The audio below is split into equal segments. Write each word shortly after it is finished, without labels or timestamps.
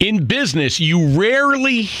In business, you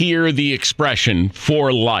rarely hear the expression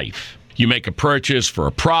for life. You make a purchase for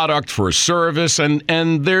a product, for a service,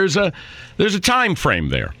 and there's a time frame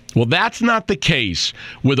there. Well, that's not the case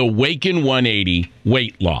with Awaken 180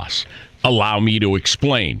 weight loss. Allow me to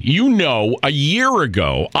explain. You know, a year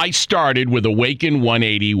ago, I started with Awaken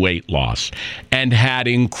 180 weight loss and had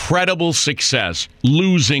incredible success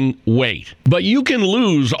losing weight. But you can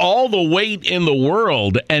lose all the weight in the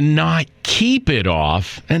world and not keep it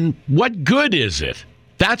off. And what good is it?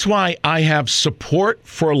 That's why I have support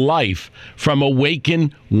for life from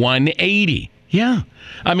Awaken 180. Yeah.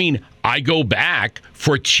 I mean, I go back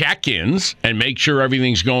for check-ins and make sure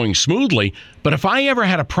everything's going smoothly. But if I ever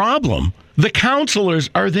had a problem, the counselors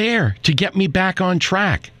are there to get me back on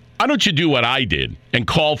track. Why don't you do what I did and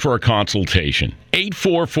call for a consultation?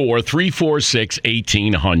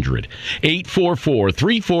 844-346-1800.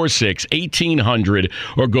 844-346-1800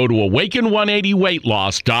 or go to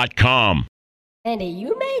awaken180weightloss.com. Andy,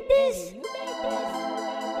 you made this?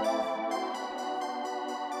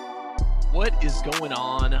 What is going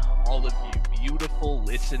on, all of you beautiful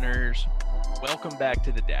listeners? Welcome back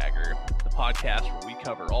to the Dagger, the podcast where we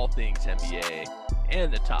cover all things NBA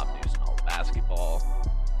and the top news in all basketball.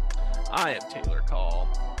 I am Taylor Call.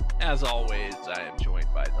 As always, I am joined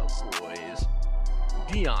by the boys,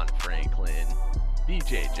 Dion Franklin,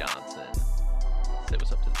 BJ Johnson. Say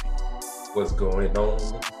what's up to the people. What's going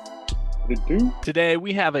on? Today,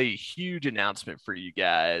 we have a huge announcement for you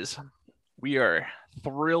guys. We are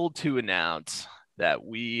thrilled to announce that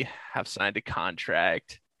we have signed a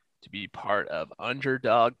contract to be part of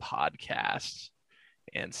Underdog Podcasts.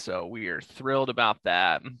 And so we are thrilled about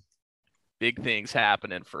that. Big things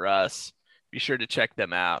happening for us. Be sure to check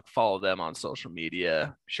them out. Follow them on social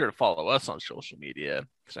media. Be sure to follow us on social media.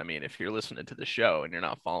 Because, I mean, if you're listening to the show and you're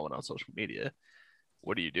not following on social media,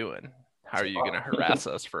 what are you doing? How are you going to harass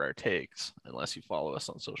us for our takes unless you follow us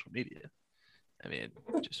on social media? I mean,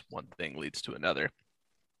 just one thing leads to another.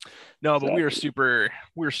 No, but we're super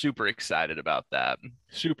excited about that.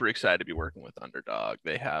 Super excited to be working with Underdog.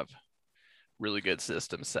 They have really good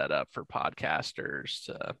systems set up for podcasters.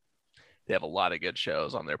 They have a lot of good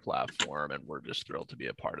shows on their platform, and we're just thrilled to be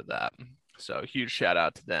a part of that. So huge shout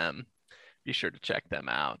out to them. Be sure to check them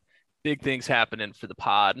out. Big things happening for the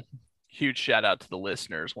pod. Huge shout out to the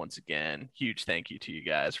listeners once again. Huge thank you to you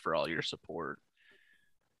guys for all your support.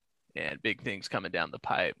 And big things coming down the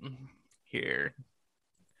pipe here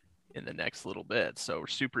in the next little bit. So we're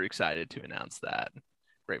super excited to announce that.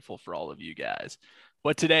 Grateful for all of you guys.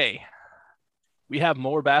 But today, we have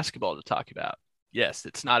more basketball to talk about. Yes,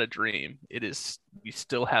 it's not a dream. It is. We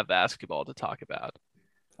still have basketball to talk about.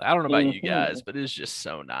 I don't know about you guys, but it's just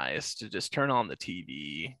so nice to just turn on the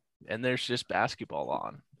TV and there's just basketball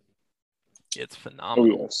on. It's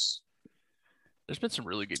phenomenal. Oh, yes. There's been some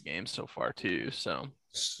really good games so far too. So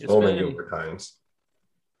many overtimes.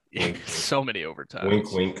 Yeah, so many overtimes.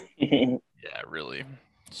 Wink, wink. Yeah, really.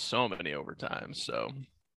 So many overtimes. So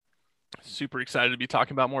super excited to be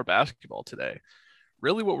talking about more basketball today.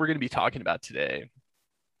 Really what we're going to be talking about today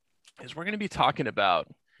is we're going to be talking about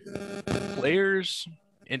players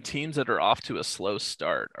and teams that are off to a slow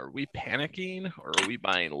start. Are we panicking or are we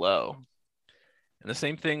buying low? And the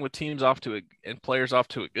same thing with teams and players off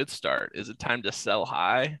to a good start. Is it time to sell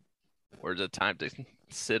high or is it time to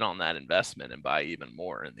sit on that investment and buy even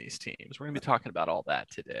more in these teams? We're going to be talking about all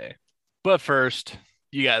that today. But first,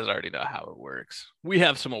 you guys already know how it works. We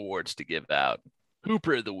have some awards to give out.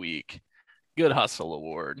 Hooper of the Week, Good Hustle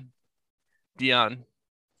Award. Dion,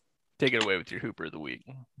 take it away with your Hooper of the Week.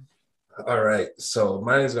 All right. So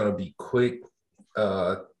mine is going to be quick.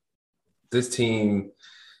 This team,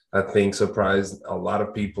 I think, surprised a lot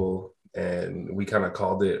of people, and we kind of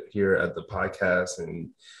called it here at the podcast, and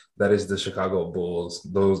that is the Chicago Bulls.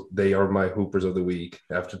 They are my Hoopers of the Week.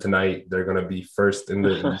 After tonight, they're going to be first in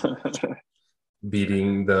the East,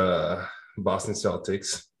 beating the Boston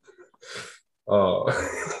Celtics. I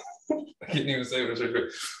can't even say what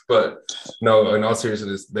but no, in all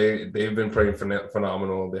seriousness, they've been playing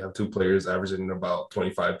phenomenal. They have two players averaging about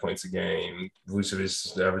 25 points a game.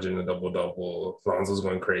 Vucevic averaging a double-double. Lonzo's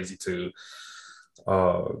going crazy too.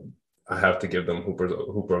 I have to give them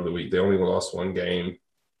Hooper of the Week. They only lost one game,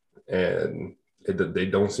 and they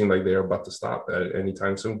don't seem like they're about to stop at any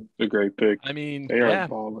time soon. A great pick. I mean, they are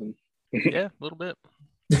balling. Yeah, a little bit.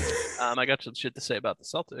 I got some shit to say about the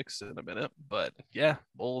Celtics in a minute, but yeah,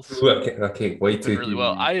 Bulls. Ooh, I can't wait to really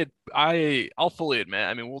well. I'll fully admit.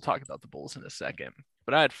 I mean, we'll talk about the Bulls in a second,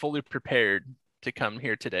 but I had fully prepared to come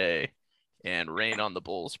here today and rain on the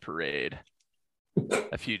Bulls parade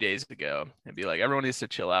a few days ago and be like, everyone needs to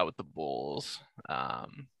chill out with the Bulls.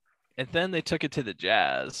 And then they took it to the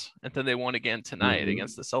Jazz, and then they won again tonight Mhm.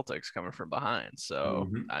 against the Celtics coming from behind. So,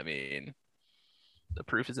 Mhm. I mean, the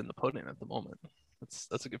proof is in the pudding at the moment.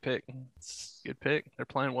 That's a good pick. It's a good pick. They're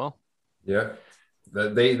playing well. Yeah.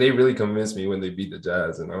 They really convinced me when they beat the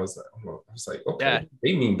Jazz, and I was like, okay, Yeah,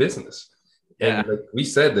 they mean business. yeah, And like we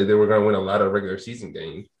said that they were going to win a lot of regular season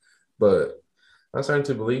games, but I'm starting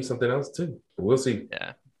to believe something else too. We'll see.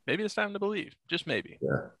 yeah. Maybe it's time to believe. Just maybe.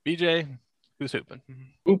 Yeah. BJ, who's hooping?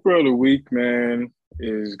 Hooper of the week, man,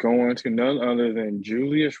 is going to none other than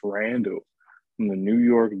Julius Randle from the New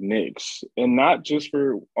York Knicks. And not just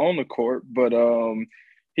for on the court, but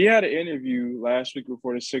he had an interview last week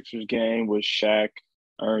before the Sixers game with Shaq,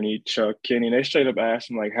 Ernie, Chuck, Kenny. And they straight up asked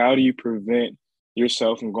him, like, how do you prevent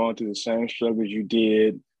yourself from going through the same struggles you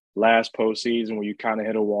did last postseason where you kind of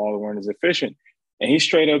hit a wall and weren't as efficient? And he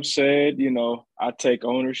straight up said, I take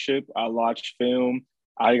ownership. I watch film.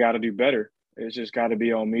 I got to do better. It's just got to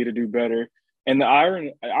be on me to do better. And the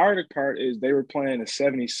ironic part is they were playing the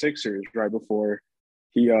 76ers right before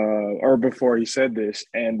before he said this.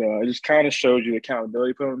 And it just kind of shows you the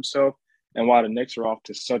accountability for himself and why the Knicks are off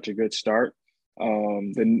to such a good start.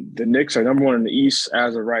 The Knicks are number one in the East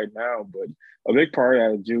as of right now, but a big part of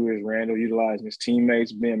that is Julius Randle utilizing his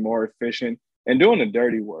teammates, being more efficient, and doing the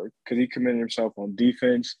dirty work because he committed himself on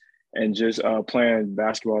defense and just playing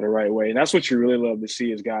basketball the right way. And that's what you really love to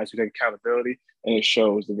see is guys who take accountability, and it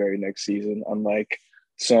shows the very next season, unlike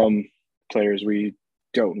some players we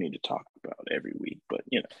don't need to talk about every week. But,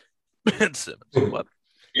 Ben Simmons. What?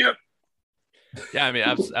 Yep. Yeah, I mean,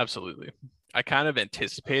 absolutely. I kind of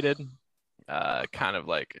anticipated kind of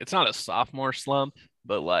like it's not a sophomore slump,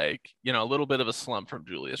 but like, a little bit of a slump from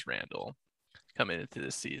Julius Randle coming into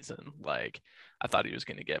this season. Like, I thought he was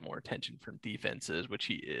going to get more attention from defenses, which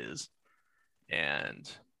he is. And,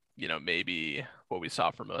 maybe what we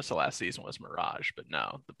saw from most of last season was mirage, but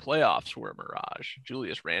no, the playoffs were mirage.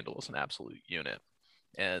 Julius Randle is an absolute unit.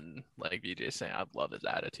 And like VJ saying, I love his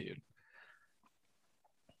attitude.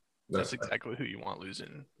 That's exactly who you want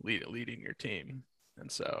leading your team.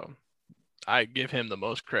 And so I give him the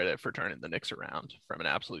most credit for turning the Knicks around from an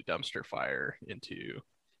absolute dumpster fire into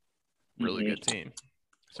really good team.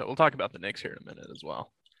 So we'll talk about the Knicks here in a minute as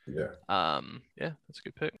well. Yeah. Yeah, that's a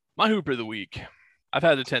good pick. My Hooper of the week. I've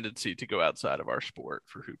had a tendency to go outside of our sport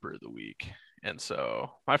for Hooper of the week. And so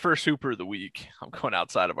my first Hooper of the week, I'm going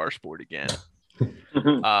outside of our sport again.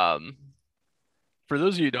 For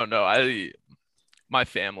those of you who don't know, my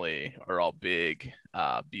family are all big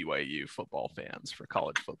BYU football fans for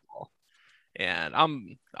college football. And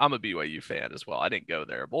I'm a BYU fan as well. I didn't go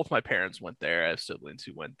there. Both my parents went there. I have siblings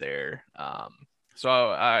who went there. So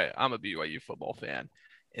I'm a BYU football fan.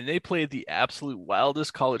 And they played the absolute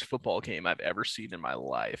wildest college football game I've ever seen in my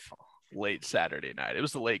life late Saturday night. It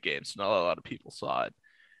was the late game, so not a lot of people saw it.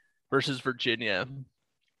 Versus Virginia.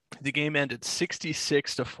 The game ended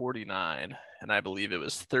 66-49, and I believe it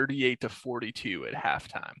was 38-42 at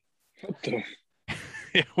halftime.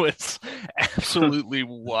 It was absolutely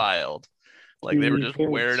wild. Like they were just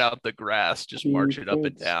wearing out the grass, just marching up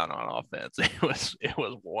and down on offense. It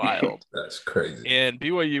was wild. That's crazy. And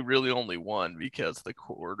BYU really only won because the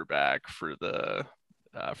quarterback for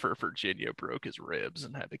Virginia broke his ribs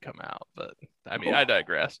and had to come out. But I mean, I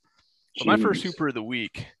digress. But my first Hooper of the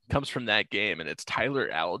week comes from that game, and it's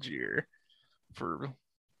Tyler Algier for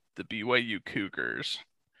the BYU Cougars.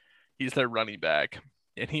 He's their running back.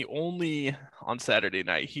 And on Saturday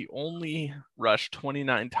night, he only rushed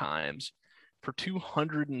 29 times for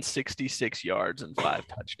 266 yards and 5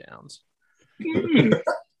 touchdowns.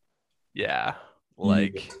 Yeah.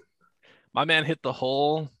 Like, my man hit the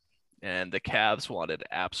hole, and the Cavs wanted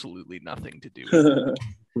absolutely nothing to do with it.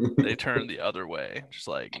 They turned the other way. Just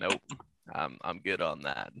like, nope, I'm good on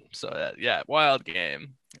that. So, yeah, wild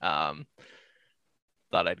game. Thought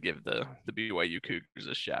I'd give the BYU Cougars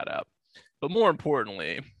a shout out. But more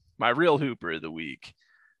importantly, my real Hooper of the week,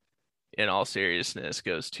 in all seriousness,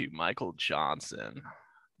 goes to Michael Johnson,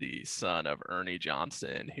 the son of Ernie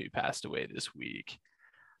Johnson, who passed away this week.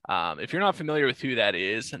 If you're not familiar with who that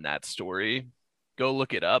is and that story, go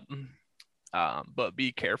look it up. But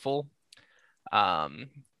be careful.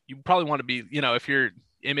 You probably want to be, if you're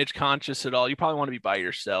image conscious at all, you probably want to be by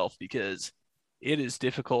yourself because it is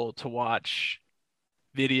difficult to watch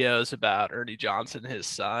videos about Ernie Johnson, his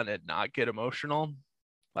son, and not get emotional.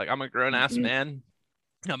 Like, I'm a grown ass man.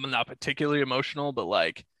 I'm not particularly emotional, but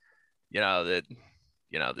like,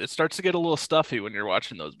 it starts to get a little stuffy when you're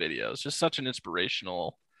watching those videos. Just such an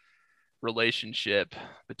inspirational relationship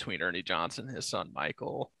between Ernie Johnson and his son,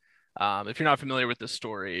 Michael. If you're not familiar with this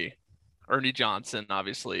story, Ernie Johnson,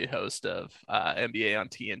 obviously host of NBA on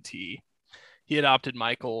TNT, he adopted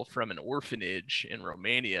Michael from an orphanage in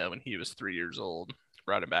Romania when he was 3 years old,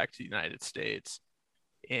 brought him back to the United States,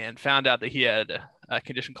 and found out that he had a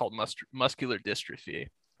condition called muscular dystrophy,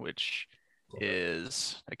 which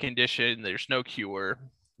is a condition there's no cure.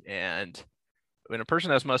 And when a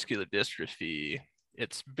person has muscular dystrophy,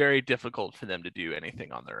 it's very difficult for them to do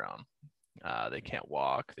anything on their own. They can't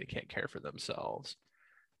walk, they can't care for themselves.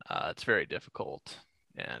 It's very difficult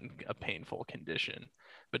and a painful condition.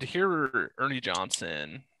 But to hear Ernie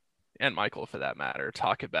Johnson and Michael, for that matter,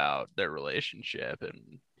 talk about their relationship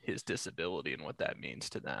and his disability and what that means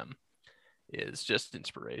to them is just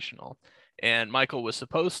inspirational. And Michael was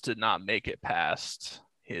supposed to not make it past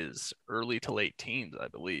his early to late teens, I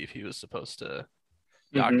believe. He was supposed to,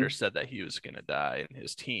 doctor said that he was going to die in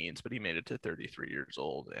his teens, but he made it to 33 years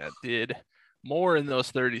old and did more in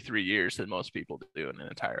those 33 years than most people do in an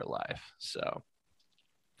entire life. So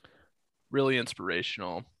really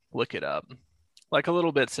inspirational. Look it up. Like, a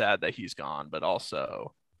little bit sad that he's gone, but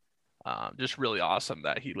also just really awesome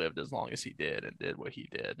that he lived as long as he did and did what he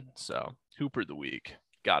did. So Hooper of the Week,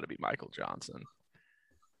 got to be Michael Johnson.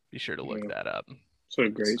 Be sure to look that up. It's a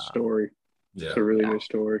great story. Yeah. It's a really good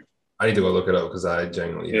story. I need to go look it up because I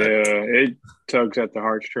genuinely it tugs at the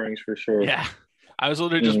heartstrings for sure. Yeah. I was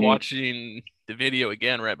literally just watching the video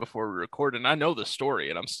again right before we recorded, and I know the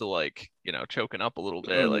story, and I'm still like, choking up a little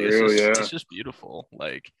bit. Like, it's just beautiful.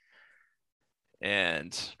 Like,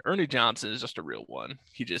 and Ernie Johnson is just a real one.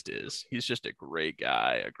 He just is. He's just a great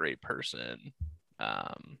guy, a great person.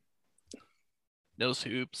 Knows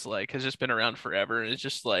hoops, like, has just been around forever, and is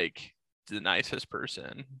just like the nicest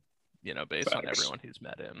person, based on everyone who's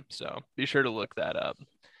met him. So be sure to look that up.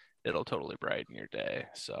 It'll totally brighten your day.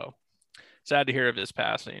 So sad to hear of his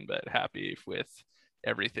passing, but happy with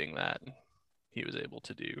everything that he was able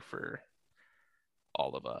to do for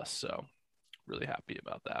all of us. So really happy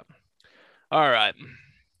about that. All right,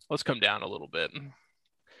 let's come down a little bit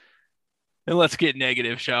and let's get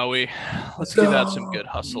negative, shall we? Let's give out some Good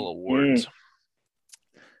Hustle awards.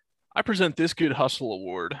 I present this Good Hustle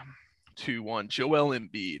award to one Joel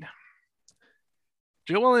Embiid.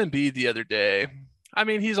 Joel Embiid the other day, I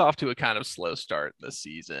mean, he's off to a kind of slow start this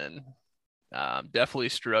season. Definitely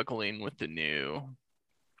struggling with the new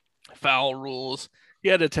foul rules. He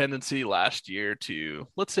had a tendency last year to,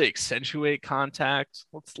 let's say, accentuate contact.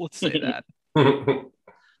 Let's say that.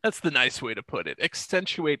 That's the nice way to put it.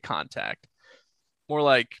 Accentuate contact. More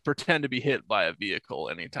like pretend to be hit by a vehicle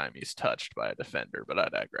anytime he's touched by a defender, but I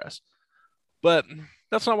digress. But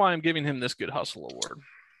that's not why I'm giving him this Good Hustle award.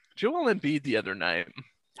 Joel Embiid the other night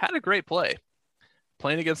had a great play.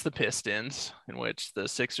 Playing against the Pistons, in which the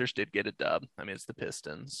Sixers did get a dub. I mean, it's the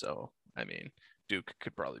Pistons, so, Duke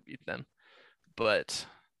could probably beat them. But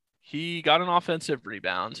he got an offensive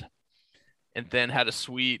rebound and then had a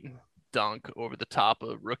sweet dunk over the top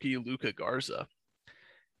of rookie Luka Garza.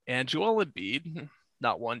 And Joel Embiid,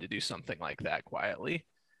 not one to do something like that quietly,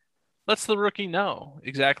 lets the rookie know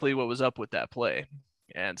exactly what was up with that play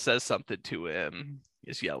and says something to him,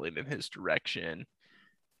 is yelling in his direction.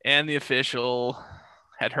 And the official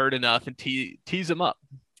had heard enough and tees him up,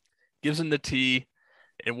 gives him the tee.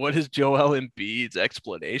 And what is Joel Embiid's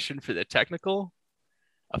explanation for the technical?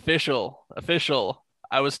 Official,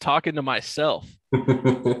 I was talking to myself.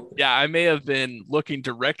 Yeah, I may have been looking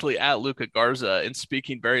directly at Luka Garza and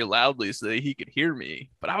speaking very loudly so that he could hear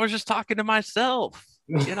me, but I was just talking to myself,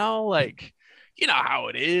 like, how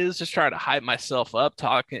it is, just trying to hype myself up,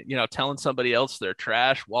 talking, telling somebody else they're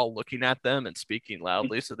trash while looking at them and speaking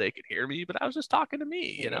loudly so they could hear me. But I was just talking to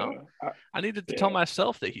me, I needed to tell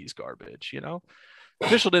myself that he's garbage,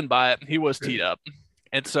 Official didn't buy it. He was teed up.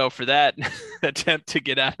 And so for that attempt to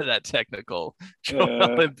get out of that technical,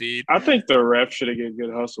 Joel Embiid. I think the ref should have given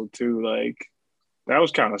Good Hustle too. Like, that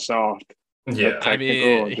was kind of soft. Yeah,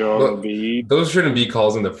 Joel Embiid. Those shouldn't be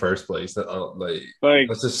calls in the first place. Like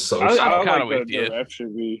that's just so. I'm kind of with you. The ref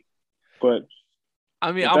should be, but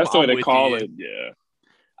that's the way to call it. Yeah.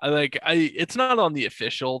 It's not on the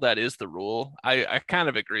official. That is the rule. I kind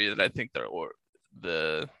of agree that I think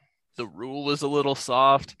the rule is a little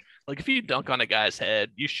soft. Like, if you dunk on a guy's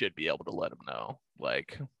head, you should be able to let him know.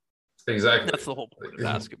 Like, exactly. That's the whole point of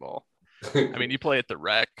basketball. I mean, you play at the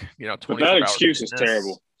rec, 24 but that hours excuse is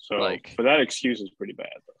terrible. So, but that excuse is pretty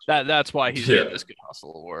bad. That's why he's getting this Good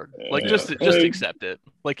Hustle award. Like, just accept it.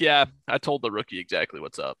 Like, yeah, I told the rookie exactly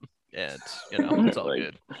what's up, and it's all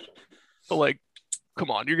good. But like,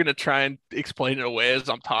 come on, you're gonna try and explain it away as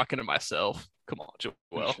I'm talking to myself. Come on,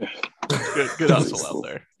 Joel. Good hustle out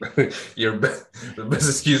there. The best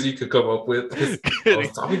excuse you could come up with is, I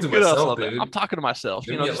was talking to myself, dude. I'm talking to myself.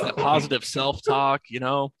 Just that positive self-talk.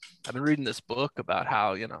 I've been reading this book about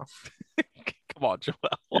how, on, Joel.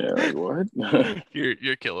 Yeah, like what?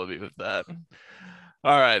 You're killing me with that.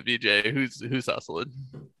 All right, BJ, who's hustling?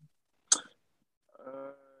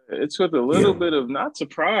 It's with a little bit of not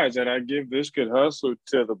surprised that I give this good hustle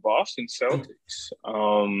to the Boston Celtics.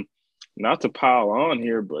 Not to pile on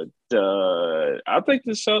here, but I think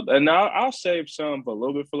the Celtics, and I'll save some for a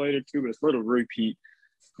little bit for later too, but it's a little repeat.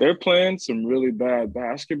 They're playing some really bad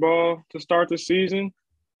basketball to start the season.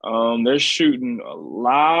 They're shooting a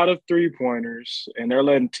lot of three-pointers, and they're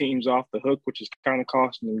letting teams off the hook, which is kind of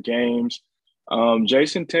costing them games.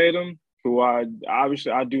 Jason Tatum, who I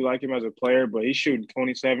do like him as a player, but he's shooting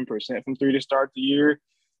 27% from three to start the year,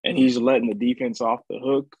 and he's letting the defense off the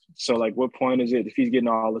hook. So, like, what point is it if he's getting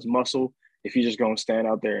all his muscle, if he's just going to stand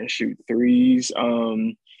out there and shoot threes?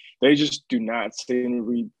 They just do not seem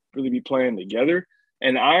to really be playing together.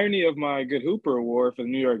 And the irony of my Good Hooper Award for the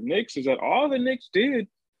New York Knicks is that all the Knicks did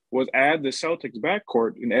was add the Celtics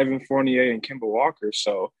backcourt in Evan Fournier and Kemba Walker.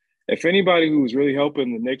 So, if anybody who was really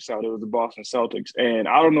helping the Knicks out, it was the Boston Celtics. And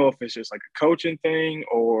I don't know if it's just like a coaching thing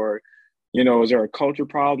or, is there a culture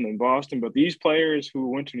problem in Boston? But these players who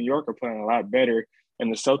went to New York are playing a lot better,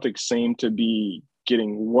 and the Celtics seem to be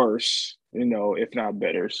getting worse, if not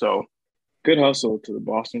better. So good hustle to the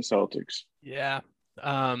Boston Celtics. Yeah.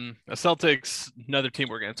 The Celtics, another team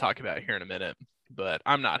we're going to talk about here in a minute, but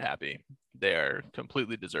I'm not happy. They are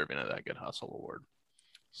completely deserving of that good hustle award.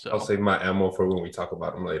 So I'll save my ammo for when we talk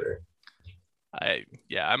about them later. I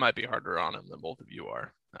might be harder on him than both of you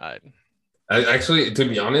are. I actually, to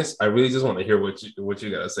be honest, I really just want to hear what you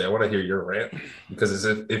gotta say. I want to hear your rant because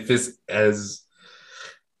if it's as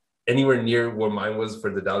anywhere near what mine was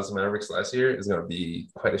for the Dallas Mavericks last year, it's gonna be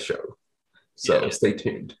quite a show. So stay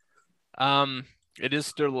tuned. It is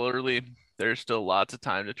still early. There's still lots of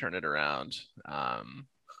time to turn it around.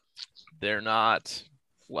 They're not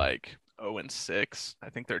like 0-6. I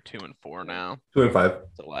think they're 2-4 now. 2-5.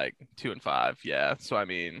 So like 2-5. Yeah. So I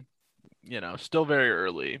mean, still very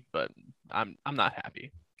early, but I'm not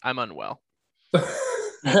happy. I'm unwell.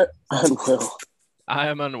 Unwell. I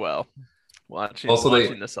am unwell. Watching the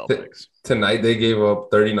Celtics. Tonight they gave up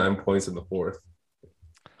 39 points in the fourth.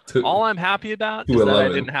 All I'm happy about is that I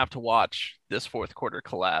didn't have to watch this fourth quarter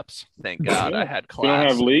collapse. Thank God I had class. You don't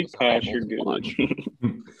have league pass, you're good.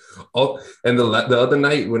 And the other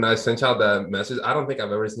night when I sent y'all that message, I don't think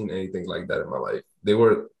I've ever seen anything like that in my life. They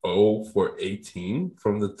were 0 for 18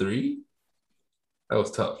 from the three. That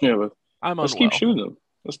was tough. Yeah, but let's keep shooting them.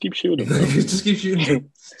 Just keep shooting them. Just keep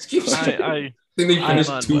shooting. I think they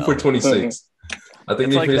finished 2 for 26. I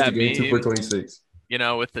think they finished the game 2 for 26.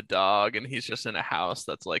 With the dog, and he's just in a house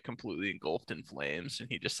that's like completely engulfed in flames, and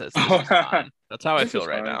he just says, "This is fine." That's how I feel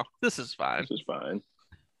right now. This is fine. This is fine.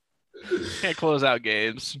 Can't close out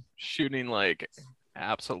games, shooting like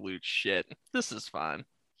absolute shit. This is fine.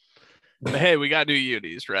 But hey, we got new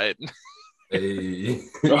unis, right? Hey.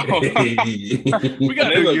 We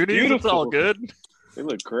got new unis. It's all good. They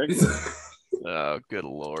look great. Oh, good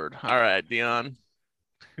Lord. All right, Dion.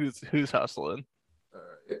 Who's hustling? All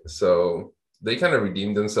right. So they kind of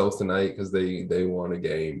redeemed themselves tonight because they won a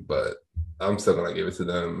game, but I'm still going to give it to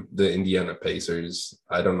them. The Indiana Pacers,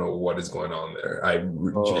 I don't know what is going on there. I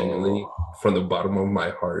genuinely, from the bottom of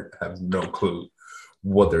my heart, have no clue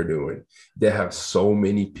what they're doing. They have so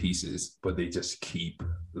many pieces, but they just keep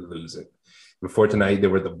losing. Before tonight, they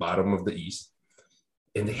were at the bottom of the East.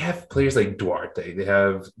 And they have players like Duarte. They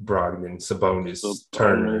have Brogdon, Sabonis,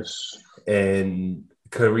 Turner, and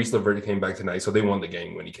Caris LeVert came back tonight, so they won the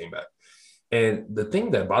game when he came back. And the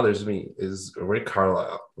thing that bothers me is Rick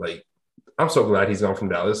Carlisle. Like, I'm so glad he's gone from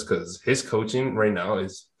Dallas because his coaching right now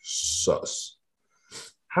is sus.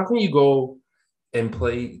 How can you go and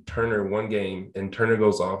play Turner one game and Turner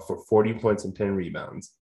goes off for 40 points and 10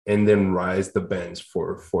 rebounds and then rise the bench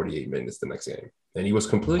for 48 minutes the next game? And he was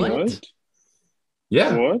completely what?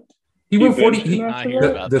 Yeah. What? He went 40.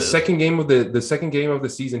 The second game of the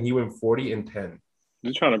season, he went 40 and 10.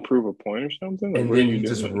 You trying to prove a point or something? And then he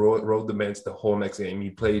just rode the bench the whole next game. He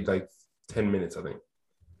played like 10 minutes, I think.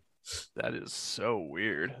 That is so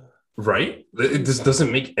weird. Right? It just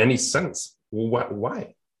doesn't make any sense.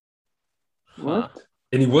 Why? What?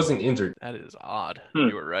 And he wasn't injured. That is odd.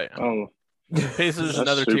 You were right. Oh. Pacers is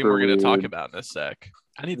another team we're going to talk about in a sec.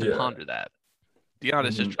 I need to ponder that. Dion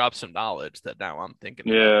has just dropped some knowledge that now I'm thinking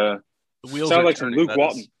about. Yeah. The wheels sounds are like some turning. Luke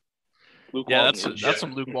Walton. That's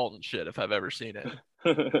some Luke Walton shit if I've ever seen it.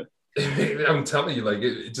 I'm telling you, like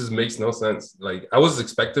it just makes no sense. Like I was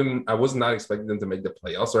not expecting them to make the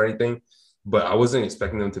playoffs or anything, but I wasn't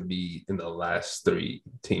expecting them to be in the last three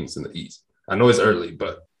teams in the East. I know it's early,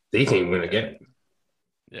 but they can win again.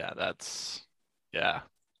 Yeah, that's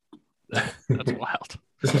wild.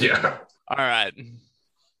 Yeah. All right.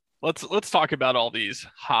 Let's talk about all these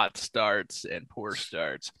hot starts and poor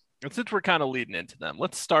starts. And since we're kind of leading into them,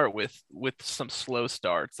 let's start with some slow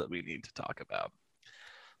starts that we need to talk about.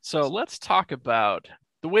 So let's talk about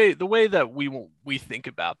the way that we think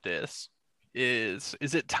about this is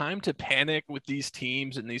it time to panic with these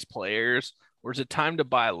teams and these players, or is it time to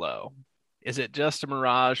buy low? Is it just a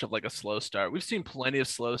mirage of like a slow start? We've seen plenty of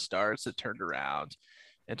slow starts that turned around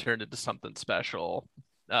and turned into something special.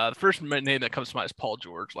 The first name that comes to mind is Paul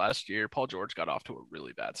George last year. Paul George got off to a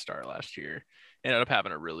really bad start last year, ended up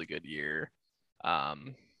having a really good year.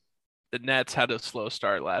 The Nets had a slow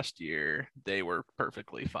start last year. They were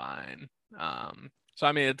perfectly fine. So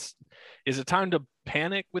I mean, is it time to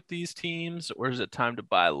panic with these teams, or is it time to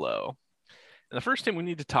buy low? And the first thing we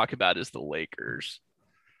need to talk about is the Lakers.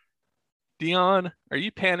 Dion, are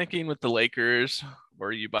you panicking with the Lakers, or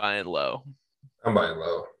are you buying low? I'm buying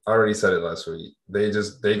low. I already said it last week. They're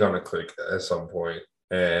gonna click at some point,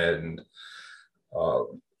 and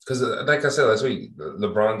because like I said last week,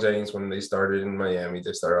 LeBron James, when they started in Miami,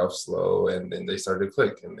 they started off slow, and then they started to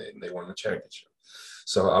click, and they won the championship.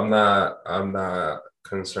 So I'm not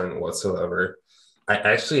concerned whatsoever. I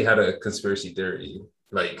actually had a conspiracy theory,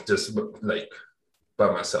 like just like by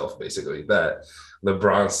myself, basically, that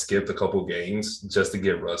LeBron skipped a couple games just to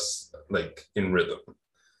get Russ like in rhythm,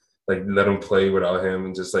 like let him play without him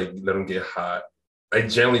and just like let him get hot. I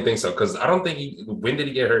generally think so because I don't think when did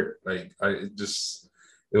he get hurt? Like it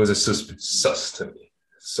was a sus to me.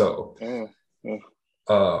 So,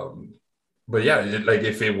 but yeah,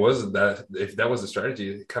 if that was the strategy,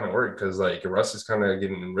 it kind of worked because like Russ is kind of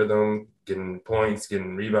getting in rhythm, getting points,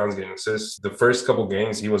 getting rebounds, getting assists. The first couple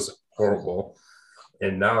games he was horrible,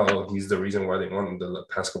 and now he's the reason why they won the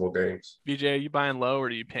past couple games. BJ, are you buying low or are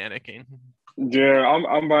you panicking? Yeah,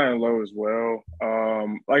 I'm buying low as well.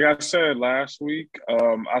 Like I said last week,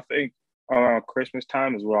 I think around Christmas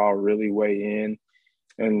time is where I'll really weigh in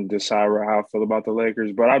and decide how I feel about the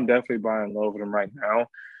Lakers. But I'm definitely buying low for them right now.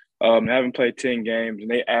 They haven't played 10 games,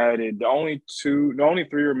 and they added the only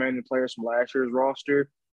three remaining players from last year's roster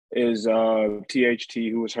is THT,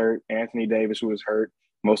 who was hurt, Anthony Davis, who was hurt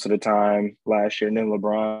most of the time last year, and then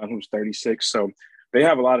LeBron, who's 36. So they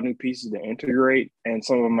have a lot of new pieces to integrate, and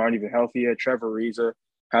some of them aren't even healthy yet. Trevor Ariza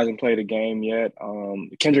hasn't played a game yet.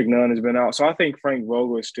 Kendrick Nunn has been out. So I think Frank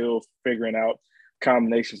Vogel is still figuring out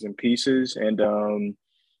combinations and pieces. And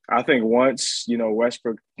I think once,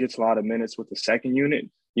 Westbrook gets a lot of minutes with the second unit,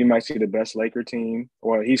 you might see the best Laker team.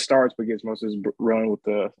 Well, he starts but gets most of his run with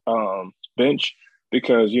the bench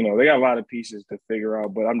because, they got a lot of pieces to figure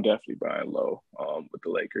out. But I'm definitely buying low with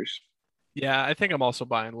the Lakers. Yeah, I think I'm also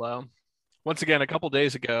buying low. Once again, a couple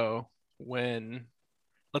days ago,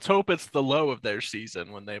 let's hope it's the low of their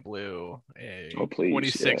season when they blew a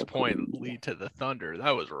 26-point lead to the Thunder.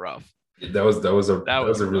 That was rough. That was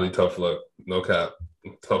a really tough look. No cap,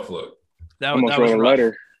 tough look. That was a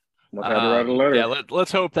letter. Letter. Yeah,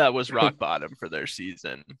 let's hope that was rock bottom for their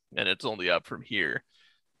season, and it's only up from here.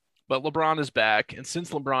 But LeBron is back, and since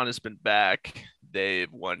LeBron has been back,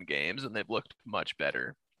 they've won games and they've looked much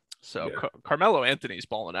better. So yeah. Carmelo Anthony's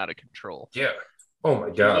balling out of control. Yeah. Oh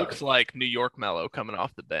my God. He looks like New York Melo coming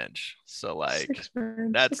off the bench. So like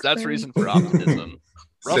that's reason for optimism.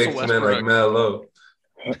 Russell Westbrook, like Melo.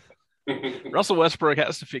 Russell Westbrook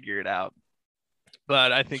has to figure it out,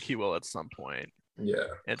 but I think he will at some point. Yeah.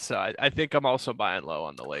 And so I think I'm also buying low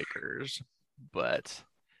on the Lakers, but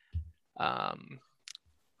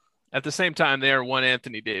at the same time, they are one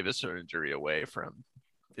Anthony Davis injury away from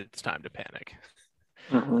it's time to panic.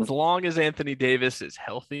 Mm-hmm. As long as Anthony Davis is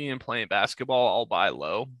healthy and playing basketball, I'll buy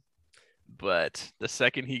low. But the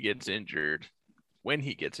second he gets injured,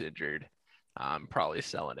 I'm probably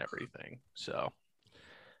selling everything. So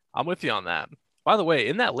I'm with you on that. By the way,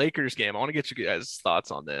 in that Lakers game, I want to get you guys' thoughts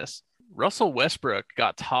on this. Russell Westbrook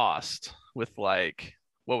got tossed with like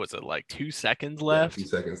 2 seconds left? Yeah, 2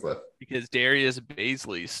 seconds left. Because Darius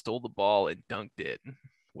Baisley stole the ball and dunked it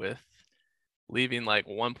with leaving like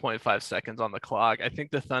 1.5 seconds on the clock. I think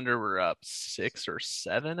the Thunder were up 6 or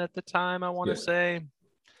 7 at the time, I want to say.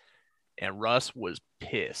 And Russ was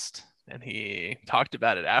pissed. And he talked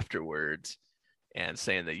about it afterwards and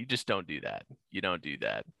saying that you just don't do that. You don't do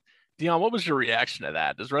that. Dion, what was your reaction to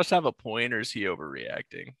that? Does Russ have a point or is he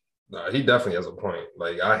overreacting? No, he definitely has a point.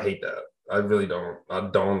 Like, I hate that. I really don't. I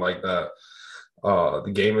don't like that.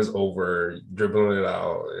 The game is over, dribbling it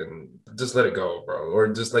out, and just let it go, bro. Or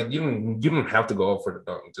just like you don't have to go up for the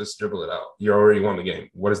dunk. Just dribble it out. You already won the game.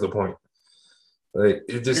 What is the point? Like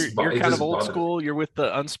you're kind of old school. You're with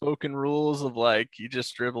the unspoken rules of like you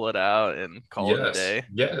just dribble it out and call it a day.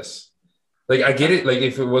 Yes. Like I get it. Like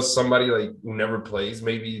if it was somebody like who never plays,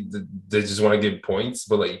 maybe they just want to get points.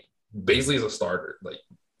 But like Baisley is a starter. Like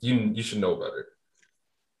you should know better.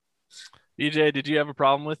 BJ, did you have a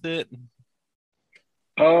problem with it?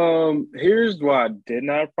 Here's why I did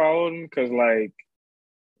not have a problem because like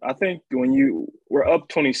I think when you were up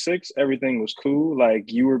 26, everything was cool.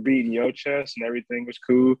 Like you were beating your chest and everything was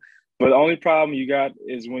cool. But the only problem you got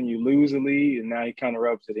is when you lose a lead and now he kind of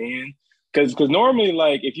rubs it in. Because normally,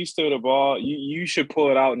 like if you steal the ball, you should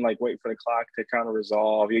pull it out and like wait for the clock to kind of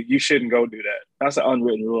resolve. You shouldn't go do that. That's an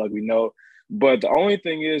unwritten rule, like we know. But the only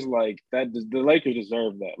thing is like that the Lakers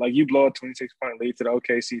deserve that. Like you blow a 26-point lead to the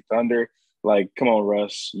OKC Thunder. Like, come on,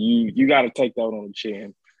 Russ. You got to take that one on the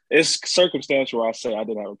chin. It's circumstantial. I say I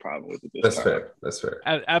didn't have a problem with it this That's time. fair. That's fair.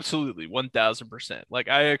 Absolutely, 1,000%. Like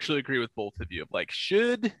I actually agree with both of you. Like,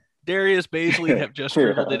 should Darius Baisley have just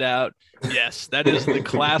dribbled it out? Yes, that is the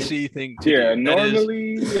classy thing to do.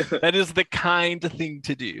 Normally that is the kind thing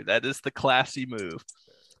to do. That is the classy move.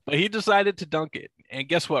 But he decided to dunk it. And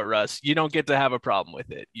guess what, Russ? You don't get to have a problem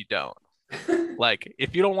with it. You don't. Like,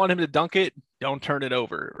 if you don't want him to dunk it, don't turn it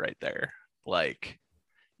over right there. Like,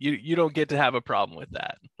 you don't get to have a problem with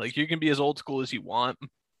that. Like, you can be as old school as you want.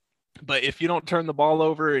 But if you don't turn the ball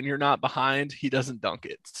over and you're not behind, he doesn't dunk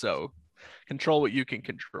it. So control what you can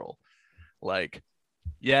control. Like,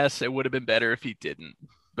 yes, it would have been better if he didn't.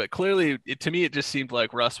 But clearly, to me, it just seemed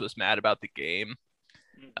like Russ was mad about the game,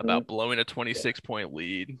 about blowing a 26-point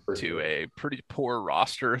lead to a pretty poor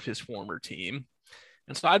roster of his former team.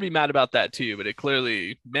 And so I'd be mad about that too, but it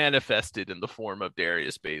clearly manifested in the form of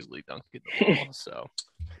Darius Baisley dunking the ball. So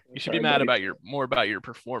you should be mad about more about your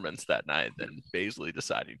performance that night than Baisley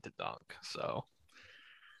deciding to dunk. So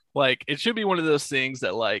like, it should be one of those things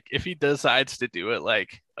that, like, if he decides to do it,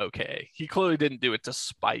 like, okay, he clearly didn't do it to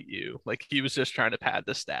spite you. Like, he was just trying to pad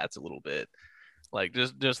the stats a little bit. Like,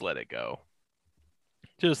 just let it go.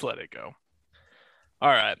 Just let it go. All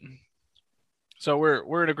right. So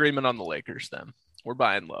we're in agreement on the Lakers then. We're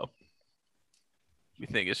buying low. We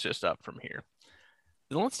think it's just up from here.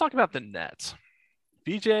 Then let's talk about the Nets.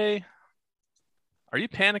 BJ, are you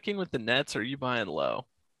panicking with the Nets or are you buying low?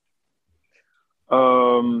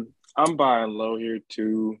 I'm buying low here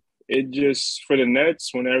too. It just for the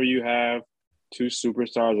Nets, whenever you have two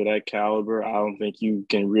superstars of that caliber, I don't think you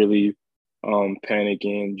can really panic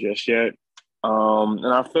in just yet.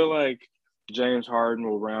 And I feel like James Harden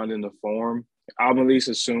will round in the form. I'm at least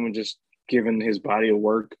assuming just given his body of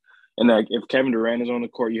work. And like if Kevin Durant is on the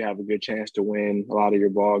court, you have a good chance to win a lot of your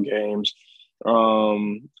ball games.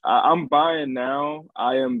 I'm buying now.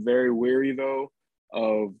 I am very weary though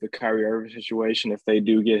of the Kyrie Irving situation if they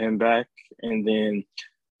do get him back. And then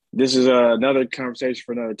this is another conversation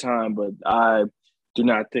for another time, but I do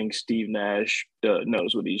not think Steve Nash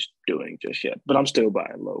knows what he's doing just yet. But I'm still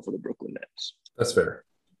buying low for the Brooklyn Nets. That's fair.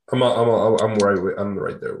 I'm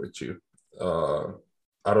right there with you.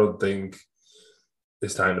 I don't think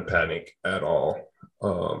it's time to panic at all.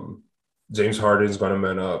 James Harden's going to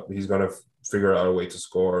man up. He's going to figure out a way to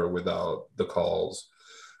score without the calls.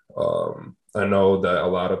 I know that a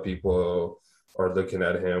lot of people are looking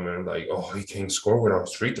at him and like, oh, he can't score without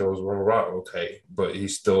street throws. Okay, but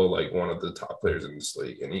he's still like one of the top players in this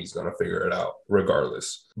league, and he's gonna figure it out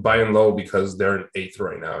regardless. Buying low because they're in 8th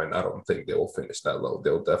right now, and I don't think they will finish that low.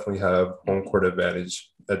 They'll definitely have home court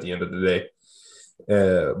advantage at the end of the day.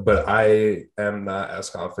 But I am not as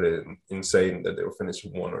confident in saying that they'll finish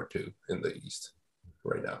 1 or 2 in the East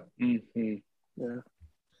right now. Mm-hmm. Yeah.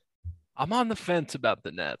 I'm on the fence about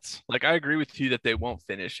the Nets. Like, I agree with you that they won't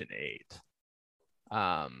finish in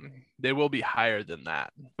 8. They will be higher than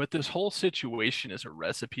that. But this whole situation is a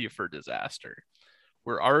recipe for disaster.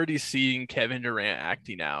 We're already seeing Kevin Durant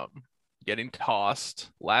acting out, getting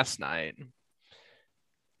tossed last night.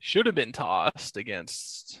 Should have been tossed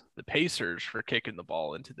against the Pacers for kicking the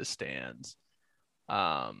ball into the stands.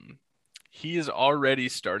 He is already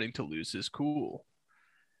starting to lose his cool.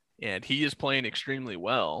 And he is playing extremely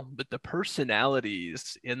well, but the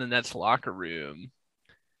personalities in the Nets locker room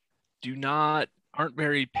aren't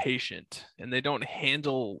very patient, and they don't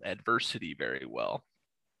handle adversity very well.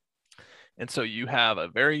 And so you have a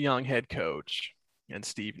very young head coach and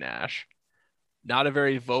Steve Nash, not a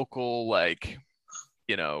very vocal, like,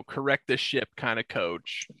 correct the ship kind of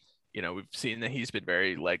coach. We've seen that he's been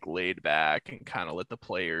very like laid back and kind of let the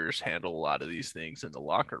players handle a lot of these things in the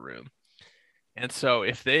locker room. And so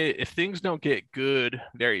if things don't get good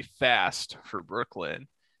very fast for Brooklyn,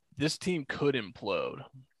 this team could implode.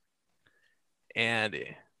 And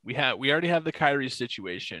we already have the Kyrie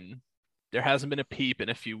situation. There hasn't been a peep in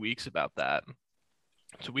a few weeks about that.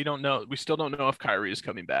 So we don't know. We still don't know if Kyrie is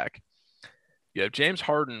coming back. You have James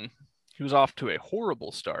Harden, He was off to a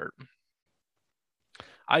horrible start.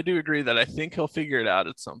 I do agree that I think he'll figure it out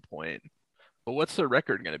at some point. But what's the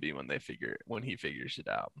record going to be when he figures it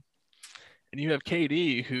out? And you have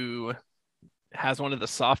KD, who has one of the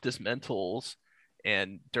softest mentals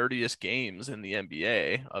and dirtiest games in the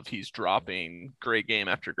NBA of he's dropping great game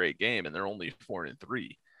after great game, and they're only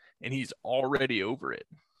 4-3, and he's already over it.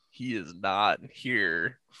 He is not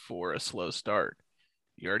here for a slow start.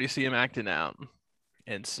 You already see him acting out.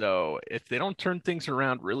 And so if they don't turn things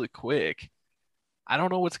around really quick, I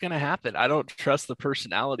don't know what's going to happen. I don't trust the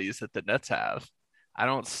personalities that the Nets have. I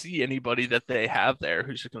don't see anybody that they have there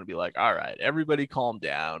who's just going to be like, all right, everybody calm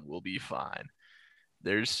down. We'll be fine.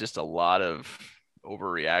 There's just a lot of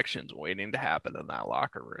overreactions waiting to happen in that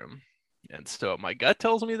locker room. And so my gut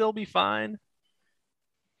tells me they'll be fine.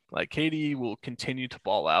 Like KD will continue to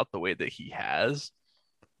ball out the way that he has,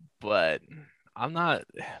 but I'm not,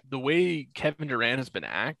 the way Kevin Durant has been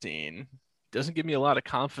acting doesn't give me a lot of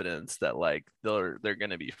confidence that like they're going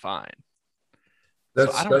to be fine.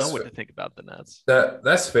 So I don't know what to think about the Nets.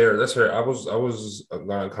 That's fair. That's fair. I was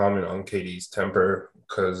gonna comment on KD's temper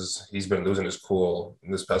because he's been losing his cool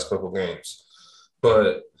in this past couple games.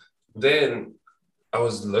 But then I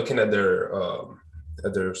was looking at their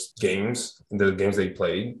games, the games they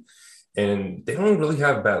played, and they don't really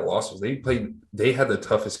have bad losses. They had the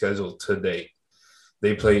toughest schedule to date.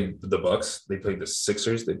 They played the Bucks, they played the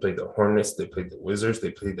Sixers, they played the Hornets, they played the Wizards,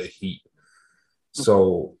 they played the Heat.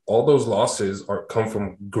 So all those losses come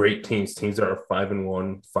from great teams that are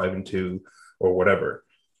 5-1, 5-2, or whatever.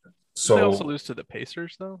 So they also lose to the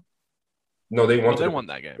Pacers, though. No, they won. They won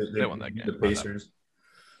that game. They won that game. The Pacers.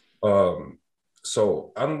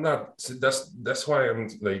 So I'm not. That's why I'm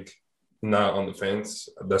like not on the fence.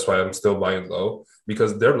 That's why I'm still buying low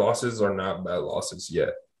because their losses are not bad losses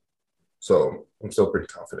yet. So I'm still pretty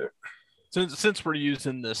confident. Since we're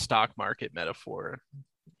using the stock market metaphor,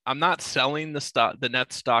 I'm not selling the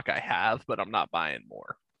net stock I have, but I'm not buying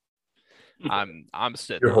more. I'm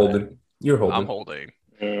sitting. You're holding. You're holding. I'm holding.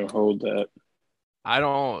 Yeah, hold that. I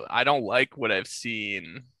don't like what I've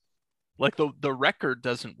seen. Like the record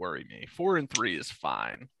doesn't worry me. 4-3 is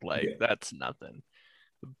fine. Like that's nothing.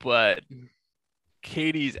 But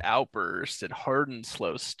Katie's outburst and Harden's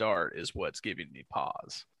slow start is what's giving me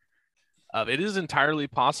pause. It is entirely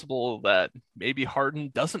possible that maybe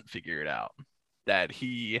Harden doesn't figure it out, that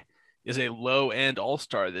he is a low-end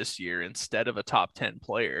all-star this year instead of a top 10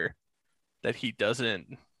 player, that he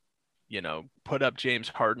doesn't, put up James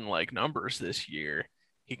Harden-like numbers this year.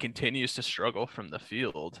 He continues to struggle from the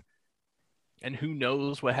field. And who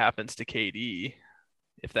knows what happens to KD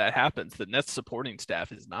if that happens. The Nets supporting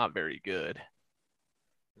staff is not very good.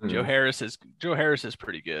 Mm-hmm. Joe Harris is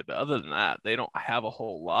pretty good, but other than that, they don't have a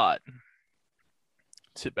whole lot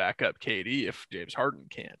to back up KD if James Harden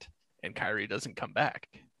can't and Kyrie doesn't come back.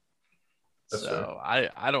 That's so fair.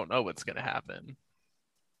 I don't know what's going to happen.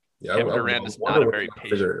 Yeah, Kevin Durant is not a very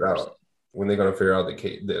patient person. When they're going to figure out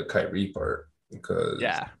the Kyrie part, because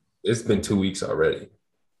it's been 2 weeks already.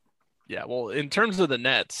 Yeah, well, in terms of the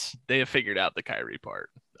Nets, they have figured out the Kyrie part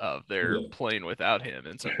of they're playing without him,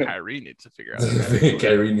 and so Kyrie needs to figure out.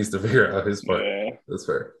 Kyrie needs to figure out his part. Yeah. That's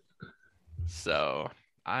fair. So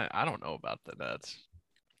I don't know about the Nets.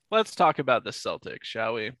 Let's talk about the Celtics,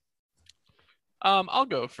 shall we? I'll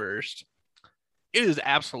go first. It is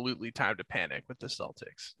absolutely time to panic with the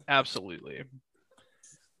Celtics. Absolutely.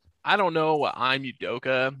 I don't know what Ime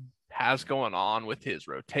Udoka has going on with his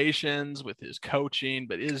rotations, with his coaching,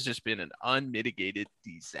 but it has just been an unmitigated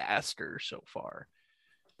disaster so far.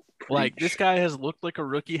 Like, this guy has looked like a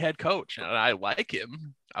rookie head coach, and I like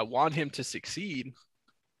him. I want him to succeed,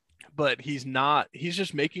 but he's not. He's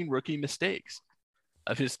just making rookie mistakes.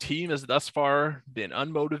 His team has thus far been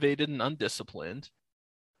unmotivated and undisciplined.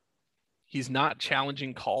 He's not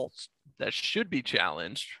challenging calls that should be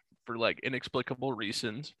challenged for like inexplicable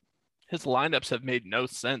reasons. His lineups have made no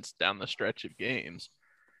sense down the stretch of games.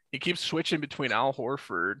 He keeps switching between Al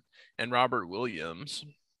Horford and Robert Williams.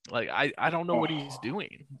 Like, I don't know what he's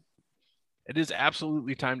doing. It is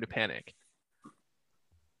absolutely time to panic.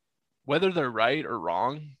 Whether they're right or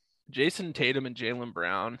wrong, Jason Tatum and Jaylen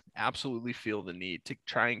Brown absolutely feel the need to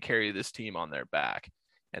try and carry this team on their back.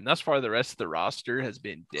 And thus far, the rest of the roster has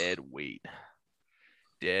been dead weight.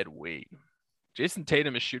 Dead weight. Jason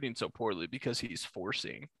Tatum is shooting so poorly because he's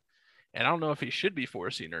forcing. And I don't know if he should be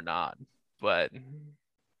forcing or not, but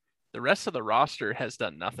the rest of the roster has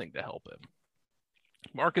done nothing to help him.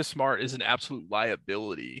 Marcus Smart is an absolute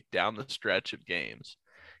liability down the stretch of games.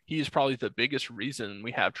 He is probably the biggest reason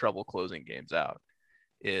we have trouble closing games out.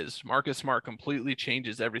 Is Marcus Smart completely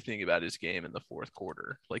changes everything about his game in the fourth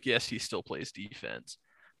quarter. Like, yes, he still plays defense,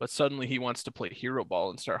 but suddenly he wants to play hero ball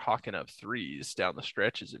and start hawking up threes down the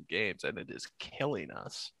stretches of games, and it is killing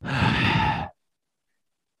us. I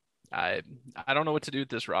don't know what to do with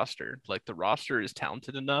this roster. Like, the roster is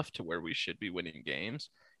talented enough to where we should be winning games,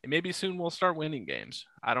 and maybe soon we'll start winning games.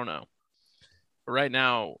 I don't know. But right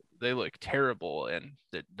now they look terrible, and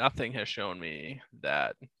that nothing has shown me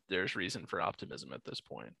that there's reason for optimism at this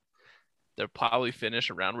point. They'll probably finish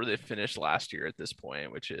around where they finished last year at this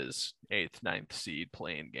point, which is 8th, 9th seed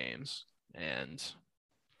playing games. And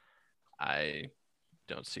I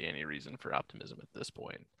don't see any reason for optimism at this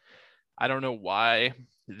point. I don't know why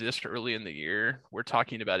this early in the year we're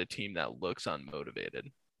talking about a team that looks unmotivated.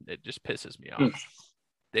 It just pisses me off.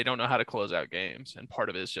 They don't know how to close out games, and part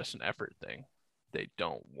of it is just an effort thing. They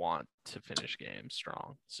don't want to finish games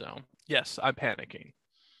strong. So, yes, I'm panicking.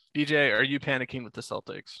 DJ, are you panicking with the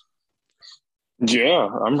Celtics? Yeah,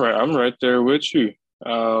 I'm right. I'm right there with you.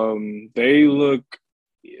 They look,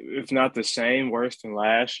 if not the same, worse than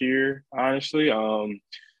last year, honestly.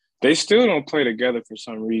 They still don't play together for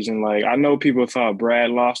some reason. Like, I know people thought Brad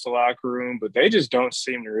lost the locker room, but they just don't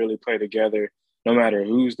seem to really play together no matter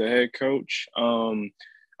who's the head coach. I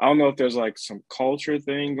don't know if there's like some culture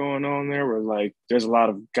thing going on there where like there's a lot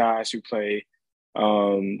of guys who play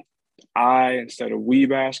I instead of we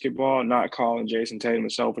basketball, not calling Jason Tatum a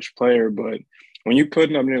selfish player, but when you're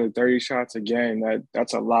putting up nearly 30 shots a game,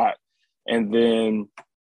 that's a lot. And then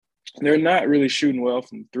they're not really shooting well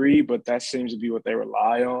from three, but that seems to be what they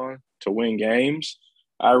rely on to win games.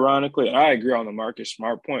 Ironically, I agree on the Marcus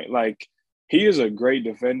Smart point. Like, he is a great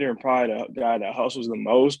defender and probably the guy that hustles the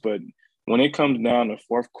most, but when it comes down to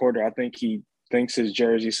fourth quarter, I think he thinks his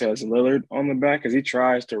jersey says Lillard on the back because he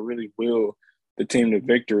tries to really will the team to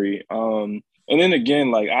victory. And then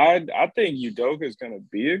again, like I think Udoka is going to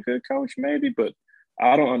be a good coach maybe, but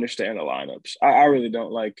I don't understand the lineups. I really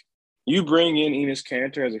don't. Like, you bring in Enes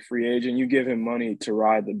Kanter as a free agent, you give him money to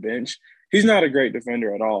ride the bench. He's not a great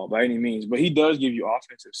defender at all by any means, but he does give you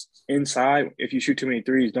offensive inside. If you shoot too many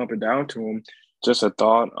threes, dump it down to him. Just a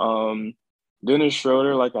thought. Dennis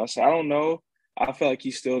Schroeder, like I said, I don't know. I feel like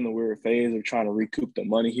he's still in the weird phase of trying to recoup the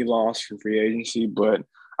money he lost from free agency, but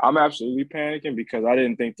I'm absolutely panicking because I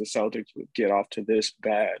didn't think the Celtics would get off to this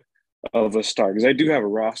bad of a start because they do have a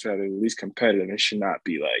roster that is at least competitive. It should not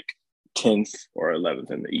be like 10th or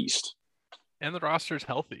 11th in the East. And the roster's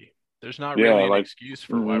healthy. There's not really an excuse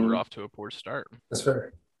for why we're off to a poor start. That's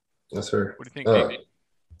fair. That's fair. What do you think, David?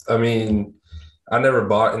 I mean, I never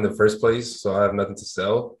bought in the first place, so I have nothing to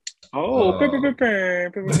sell. Oh, okay,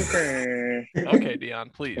 Dion,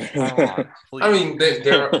 please. Please. I mean,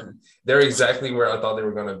 they're exactly where I thought they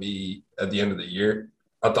were going to be at the end of the year.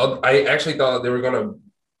 I actually thought they were going to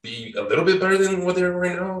be a little bit better than what they are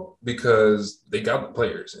right now because they got the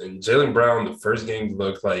players. And Jaylen Brown, the first game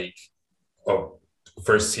looked like a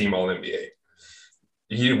first-team All-NBA.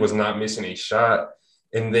 He was not missing a shot.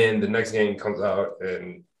 And then the next game comes out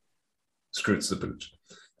and screws the pooch.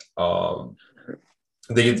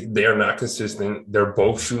 They are not consistent. They're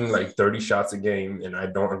both shooting like 30 shots a game, and I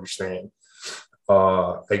don't understand.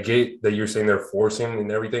 I get that you're saying they're forcing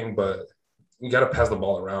and everything, but you got to pass the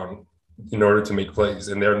ball around in order to make plays,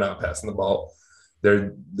 and they're not passing the ball.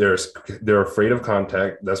 They're afraid of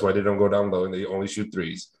contact. That's why they don't go down low, and they only shoot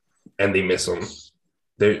threes, and they miss them.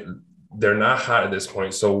 They're not hot at this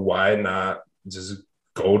point, so why not just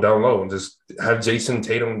go down low and just have Jason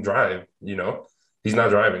Tatum drive? You know, he's not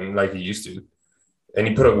driving like he used to. And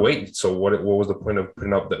he put up weight. So what was the point of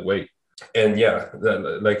putting up that weight? And yeah,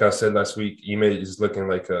 like I said last week, Ime is looking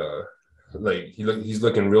he's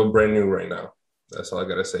looking real brand new right now. That's all I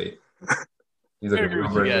gotta say. He's looking real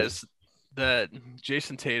brand new. Guys, that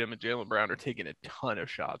Jason Tatum and Jaylen Brown are taking a ton of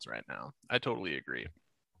shots right now. I totally agree.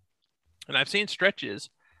 And I've seen stretches,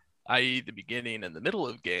 i.e. the beginning and the middle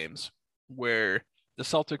of games, where the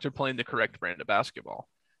Celtics are playing the correct brand of basketball.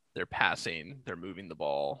 They're passing, they're moving the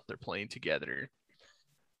ball, they're playing together.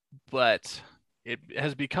 But it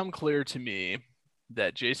has become clear to me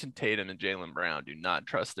that Jason Tatum and Jaylen Brown do not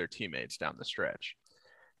trust their teammates down the stretch.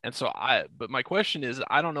 And so but my question is,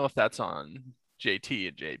 I don't know if that's on JT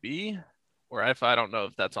and JB, or if I don't know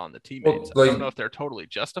if that's on the teammates. I don't know if they're totally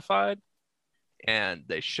justified and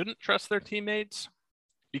they shouldn't trust their teammates.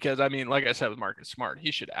 Because, I mean, like I said with Marcus Smart,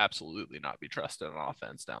 he should absolutely not be trusted on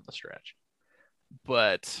offense down the stretch.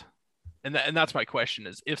 But, and that's my question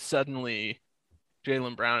is, if suddenly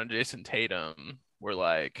Jaylen Brown and Jason Tatum were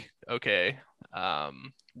like, okay,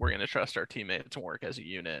 we're going to trust our teammates and work as a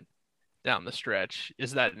unit down the stretch,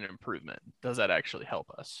 is that an improvement? Does that actually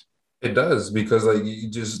help us? It does, because like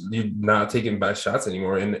you're not taking bad shots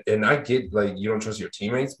anymore. And I get like you don't trust your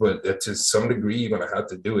teammates, but to some degree you're gonna have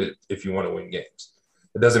to do it if you want to win games.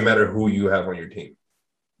 It doesn't matter who you have on your team,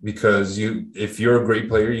 because if you're a great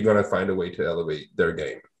player, you're going to find a way to elevate their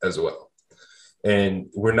game as well. And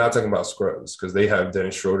we're not talking about scrubs, because they have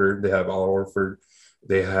Dennis Schroeder, they have Al Horford,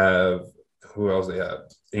 they have who else they have?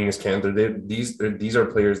 Enes Kanter. These are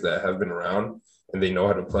players that have been around and they know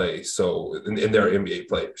how to play. So and they're NBA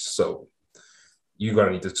players. So you're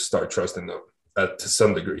gonna need to start trusting them to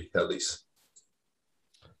some degree, at least.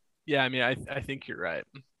 Yeah, I mean, I think you're right.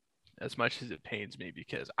 As much as it pains me,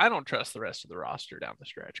 because I don't trust the rest of the roster down the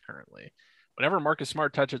stretch currently. Whenever Marcus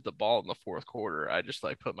Smart touches the ball in the fourth quarter, I just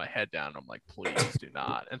like put my head down. I'm like, please do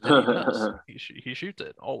not. And then he does. He shoots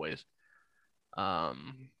it always. I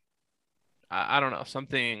don't know.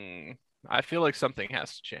 I feel like something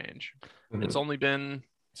has to change. Mm-hmm. It's only been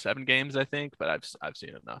 7 games, I think, but I've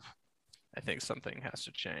seen enough. I think something has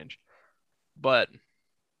to change. But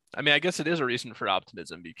I mean, I guess it is a reason for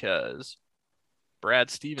optimism, because Brad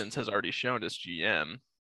Stevens has already shown as GM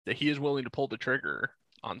that he is willing to pull the trigger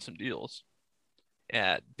on some deals.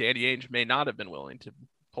 And Danny Ainge may not have been willing to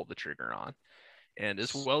pull the trigger on. And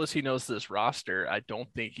as well as he knows this roster, I don't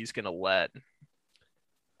think he's going to let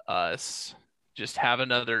us just have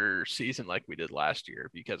another season like we did last year,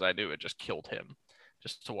 because I knew it just killed him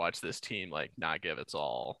just to watch this team like not give its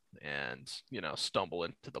all and, stumble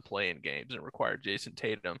into the play-in games and require Jason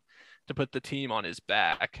Tatum to put the team on his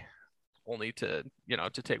back only to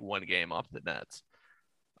take one game off the Nets.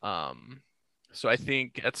 So I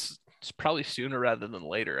think it's probably sooner rather than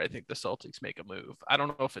later. I think the Celtics make a move. I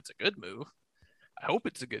don't know if it's a good move. I hope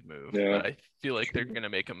it's a good move, but I feel like they're going to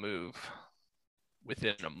make a move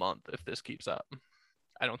within a month if this keeps up.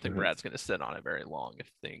 I don't think Brad's going to sit on it very long if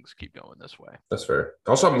things keep going this way. That's fair.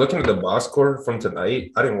 Also, I'm looking at the box score from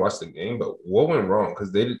tonight. I didn't watch the game, but what went wrong?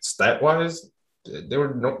 Because they did stat-wise, they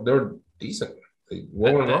were decent.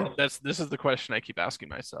 What went wrong? This is the question I keep asking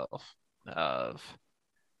myself.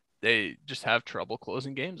 They just have trouble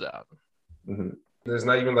closing games out. Mm-hmm. There's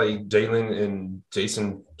not even like Jalen and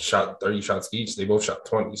Jason shot 30 shots each. They both shot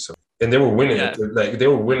 20. So, and they were winning. Yeah. They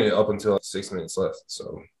were winning up until 6 minutes left.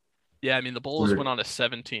 So yeah, I mean, the Bulls went on a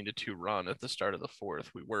 17-2 run at the start of the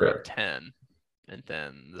fourth. We were up 10, and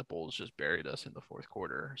then the Bulls just buried us in the fourth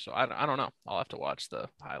quarter. So I don't know. I'll have to watch the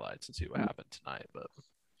highlights and see what happened tonight. But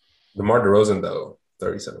DeMar DeRozan, though,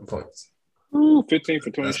 37 points. Ooh, 15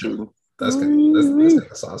 for 20 shooting. That's kind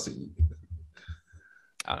of saucy.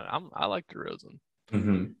 I like DeRozan.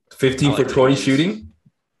 Mm-hmm. 15 for 20 shooting?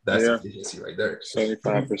 That's efficiency right there.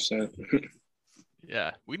 75%.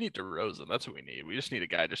 Yeah, we need DeRozan. That's what we need. We just need a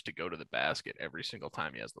guy just to go to the basket every single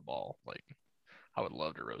time he has the ball. Like, I would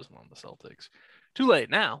love DeRozan on the Celtics. Too late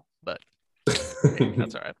now, but hey,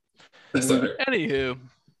 that's all right. That's all right. Anywho,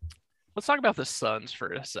 let's talk about the Suns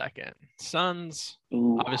for a second. Suns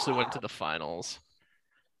obviously went to the finals.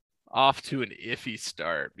 Off to an iffy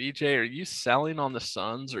start. BJ, are you selling on the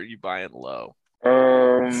Suns or are you buying low?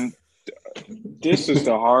 This is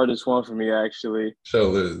the hardest one for me, actually.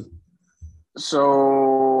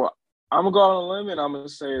 So I'm going to go on a limb and I'm going to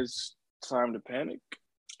say it's time to panic.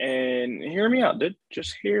 And hear me out, dude.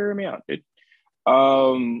 Just hear me out, dude.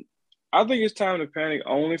 I think it's time to panic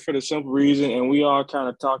only for the simple reason, and we all kind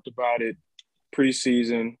of talked about it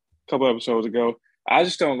preseason a couple episodes ago. I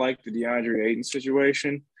just don't like the DeAndre Ayton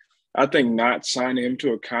situation. I think not signing him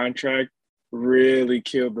to a contract really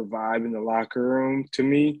killed the vibe in the locker room to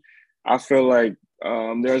me. I feel like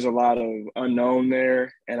there's a lot of unknown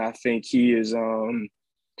there, and I think he is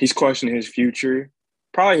he's questioning his future,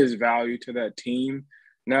 probably his value to that team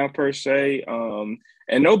now per se.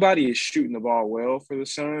 And nobody is shooting the ball well for the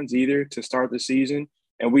Suns either to start the season,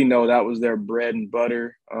 and we know that was their bread and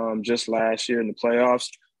butter just last year in the playoffs.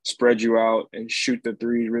 Spread you out and shoot the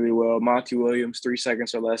threes really well. Monty Williams, 3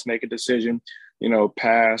 seconds or less, make a decision,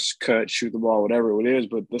 pass, cut, shoot the ball, whatever it is.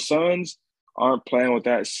 But the Suns aren't playing with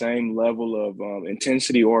that same level of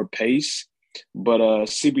intensity or pace. But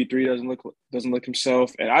CP3 doesn't look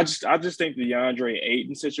himself. And I just think the DeAndre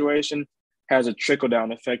Ayton situation has a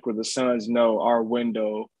trickle-down effect where the Suns know our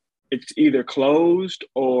window, it's either closed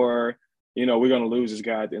or – we're going to lose this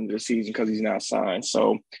guy at the end of the season because he's not signed.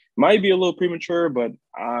 So might be a little premature, but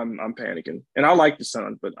I'm panicking. And I like the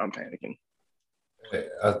Suns, but I'm panicking.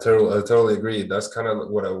 I totally agree. That's kind of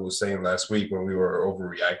what I was saying last week when we were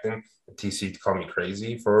overreacting. TC called me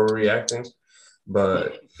crazy for overreacting.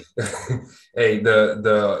 But hey,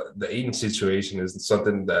 the Ayton situation is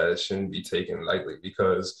something that shouldn't be taken lightly,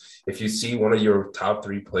 because if you see one of your top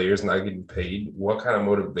 3 players not getting paid, what kind of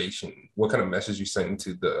motivation, what kind of message you send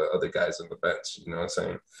to the other guys on the bench? You know what I'm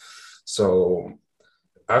saying? So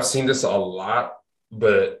I've seen this a lot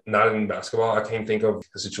but not in basketball. I can't think of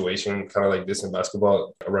a situation kind of like this in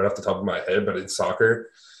basketball right off the top of my head, but in soccer,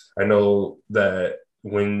 I know that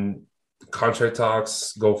when contract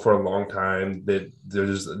talks go for a long time, that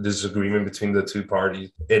there's disagreement between the two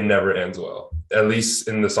parties. It never ends well. At least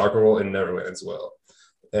in the soccer world, it never ends well.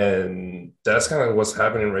 And that's kind of what's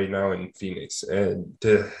happening right now in Phoenix. And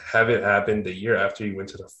to have it happen the year after you went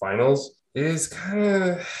to the finals is kind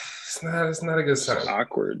of it's not a good sign. It's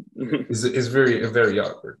awkward. It's very, very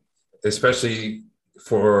awkward, especially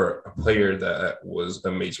for a player that was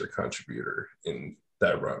a major contributor in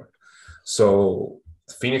that run. So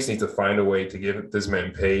Phoenix needs to find a way to get this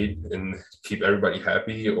man paid and keep everybody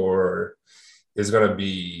happy, or it's going to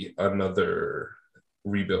be another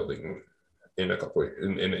rebuilding in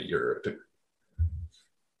a year or two.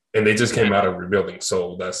 And they just came out of rebuilding,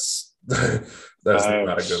 so that's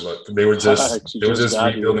not a good look. They were just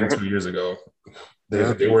rebuilding 2 years ago.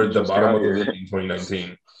 They were at the bottom of the league in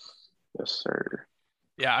 2019. Yes, sir.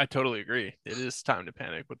 Yeah, I totally agree. It is time to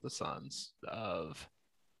panic with the Suns.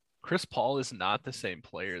 Chris Paul is not the same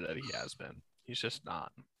player that he has been. He's just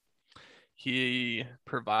not. He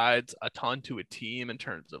provides a ton to a team in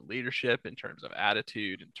terms of leadership, in terms of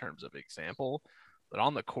attitude, in terms of example. But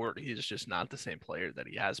on the court, he's just not the same player that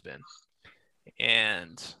he has been.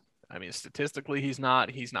 And I mean, statistically, he's not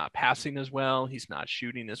passing as well. He's not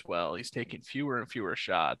shooting as well. He's taking fewer and fewer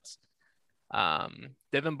shots.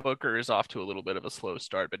 Devin Booker is off to a little bit of a slow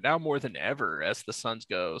start, but now more than ever, as the Suns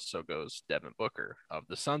go, so goes Devin Booker.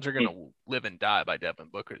 The Suns are going to live and die by Devin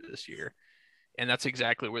Booker this year. And that's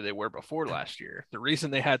exactly where they were before last year. The reason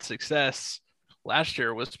they had success last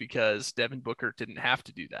year was because Devin Booker didn't have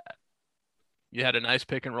to do that. You had a nice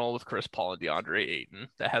pick and roll with Chris Paul and DeAndre Ayton.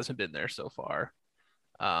 That hasn't been there so far.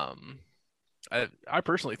 I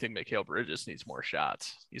personally think Mikal Bridges needs more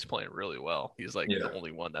shots. He's playing really well. He's the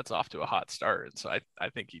only one that's off to a hot start. And so I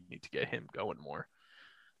think you need to get him going more.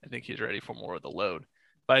 I think he's ready for more of the load.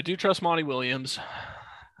 But I do trust Monty Williams,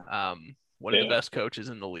 one of the best coaches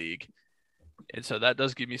in the league. And so that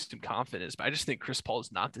does give me some confidence. But I just think Chris Paul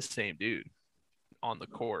is not the same dude on the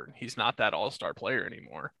court. He's not that all-star player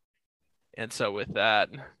anymore. And so with that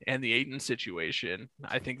and the Ayton situation,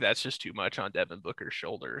 I think that's just too much on Devin Booker's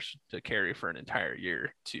shoulders to carry for an entire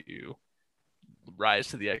year to rise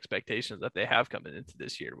to the expectations that they have coming into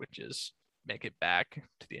this year, which is make it back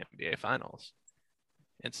to the NBA Finals.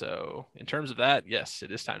 And so in terms of that, yes,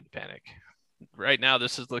 it is time to panic. Right now,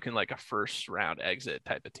 this is looking like a first-round exit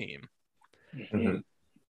type of team. Mm-hmm.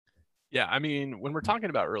 Yeah, I mean, when we're talking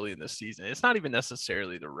about early in this season, it's not even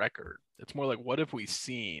necessarily the record. It's more like, what have we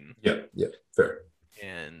seen? Yeah, fair.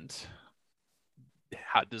 And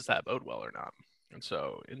how does that bode well or not? And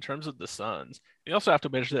so in terms of the Suns, you also have to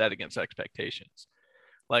measure that against expectations.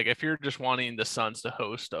 Like if you're just wanting the Suns to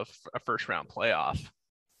host a first-round playoff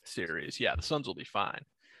series, yeah, the Suns will be fine.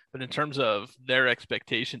 But in terms of their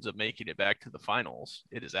expectations of making it back to the finals,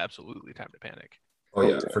 it is absolutely time to panic. Oh,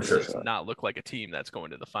 yeah, for sure. It does not look like a team that's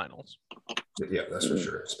going to the finals. Yeah, that's for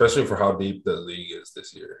sure. Especially for how deep the league is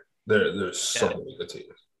this year. There's so many good teams.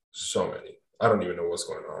 So many. I don't even know what's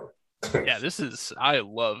going on. Yeah, I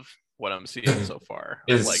love what I'm seeing so far.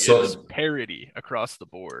 It is parity across the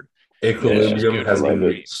board. Equilibrium has been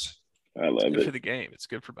reached. I love it's good it. for the game. It's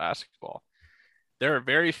good for basketball. There are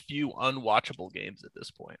very few unwatchable games at this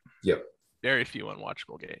point. Yep. Very few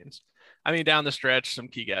unwatchable games. I mean, down the stretch, some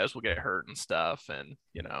key guys will get hurt and stuff, and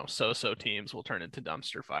so-so teams will turn into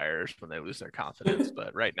dumpster fires when they lose their confidence.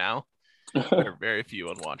 But right now, there are very few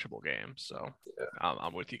unwatchable games. So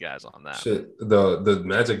I'm with you guys on that. Shit, the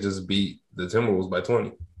Magic just beat the Timberwolves by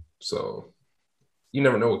 20, so you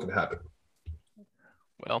never know what could happen.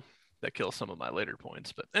 Well, that kills some of my later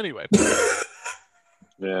points, but anyway,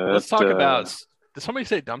 Yeah, let's talk about. Did somebody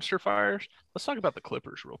say dumpster fires? Let's talk about the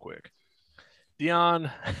Clippers real quick.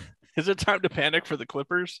 Dion. Is it time to panic for the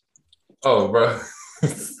Clippers? Oh, bro.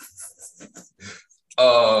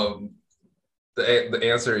 The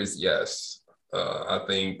answer is yes. I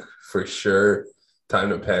think for sure time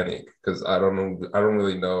to panic because I don't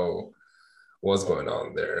really know what's going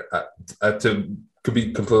on there. To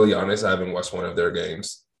be completely honest, I haven't watched one of their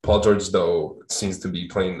games. Paul George though seems to be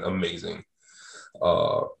playing amazing.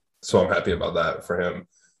 So I'm happy about that for him.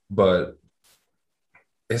 But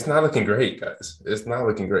it's not looking great, guys. It's not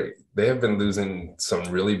looking great. They have been losing some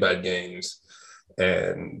really bad games,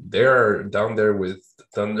 and they're down there with the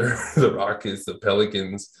Thunder, the Rockets, the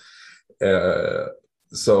Pelicans.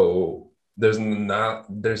 So there's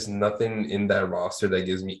nothing in that roster that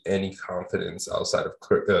gives me any confidence outside of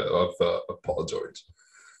Paul George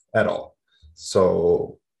at all.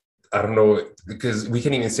 So I don't know because we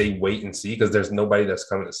can't even say wait and see because there's nobody that's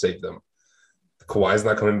coming to save them. Kawhi's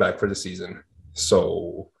not coming back for the season,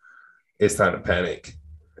 so it's time to panic.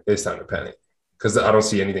 It's time to panic because I don't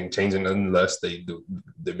see anything changing unless they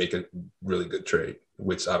make a really good trade,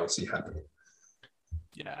 which I don't see happening.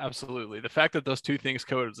 Yeah, absolutely. The fact that those two things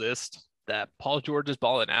coexist, that Paul George is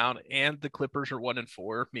balling out and the Clippers are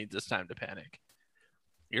 1-4, means it's time to panic.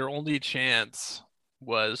 Your only chance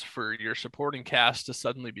was for your supporting cast to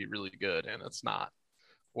suddenly be really good, and it's not.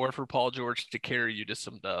 Or for Paul George to carry you to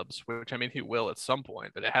some dubs, which I mean he will at some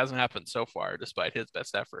point, but it hasn't happened so far despite his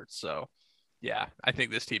best efforts. So yeah, I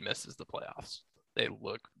think this team misses the playoffs. They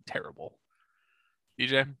look terrible.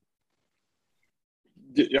 DJ?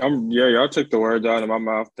 Yeah, y'all took the words out of my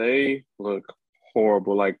mouth. They look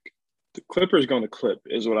horrible. Like the Clippers going to clip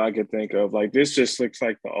is what I could think of. Like this just looks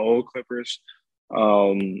like the old Clippers.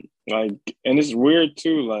 Like, and it's weird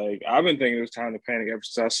too. Like I've been thinking it was time to panic ever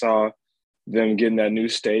since I saw them getting that new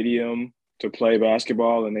stadium to play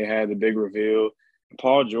basketball, and they had the big reveal.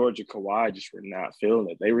 Paul George and Kawhi just were not feeling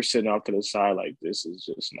it. They were sitting off to the side like this is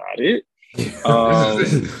just not it.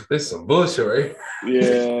 This is some bullshit, right?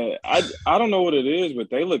 Yeah, I don't know what it is, but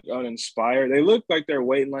they look uninspired. They look like they're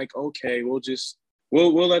waiting. Like, okay,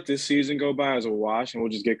 we'll let this season go by as a wash, and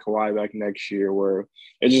we'll just get Kawhi back next year. Where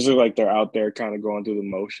it just looks like they're out there kind of going through the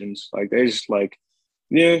motions. Like they just like,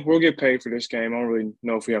 yeah, we'll get paid for this game. I don't really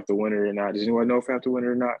know if we have to win it or not. Does anyone know if we have to win it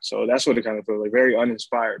or not? So that's what it kind of feels like. Very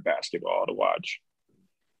uninspired basketball to watch.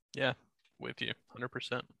 Yeah, with you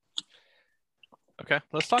 100%. Okay,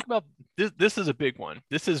 let's talk about this. This is a big one.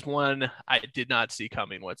 This is one I did not see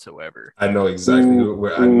coming whatsoever. I know exactly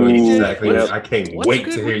where I know exactly. Yep. I can't wait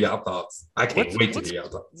to hear y'all thoughts. I can't wait to hear y'all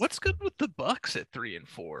thoughts. What's good with the Bucks at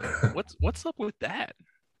 3-4? What's up with that?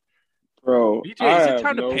 Bro, BJ, is it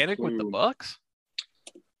time to panic with the Bucks?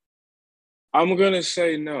 I'm gonna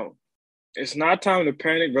say no. It's not time to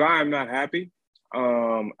panic, but I am not happy.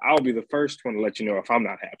 I'll be the first one to let you know if I'm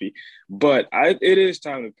not happy. But it is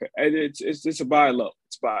time to. It's a buy low.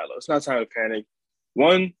 It's buy low. It's not time to panic.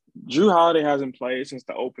 One, Drew Holiday hasn't played since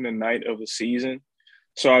the opening night of the season,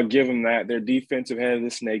 so I'll give them that. Their defensive head of the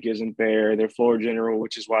snake isn't there. Their floor general,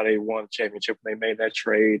 which is why they won the championship when they made that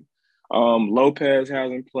trade. Lopez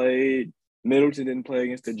hasn't played. Middleton didn't play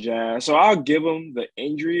against the Jazz, so I'll give them the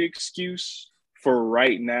injury excuse for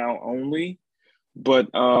right now only. But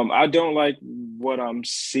I don't like what I'm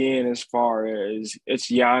seeing as far as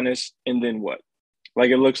it's Giannis and then what? Like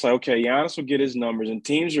it looks like, okay, Giannis will get his numbers and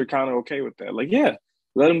teams are kind of okay with that. Like, yeah,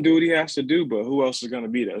 let him do what he has to do, but who else is going to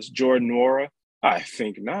beat us? Jordan Nwora? I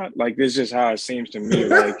think not. Like this is just how it seems to me.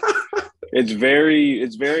 Like it's very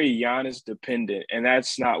Giannis dependent, and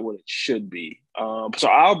that's not what it should be. So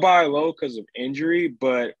I'll buy low because of injury,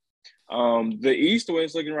 but the East, the way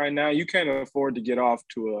it's looking right now, you can't afford to get off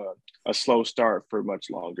to a slow start for much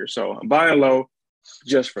longer. So I'm buying low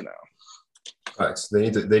just for now. Facts. They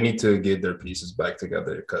need to get their pieces back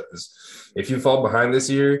together because if you fall behind this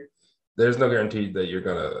year, there's no guarantee that you're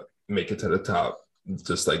gonna make it to the top.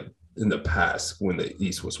 Just like in the past when the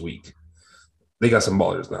East was weak, they got some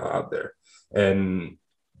ballers now out there, and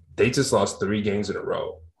they just lost 3 games in a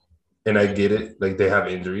row. And I get it, like they have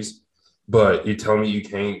injuries, but you tell me you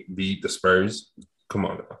can't beat the Spurs? Come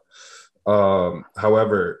on now.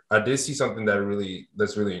 However, I did see something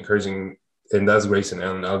that's really encouraging, and that's Grayson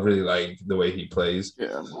Allen. I really like the way he plays.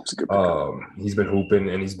 Yeah, it's a good pickup. He's been hooping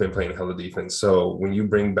and he's been playing hella defense. So when you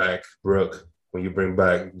bring back Brooke, when you bring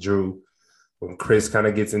back Drew, when Chris kind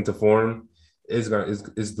of gets into form, it's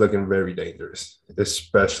looking very dangerous,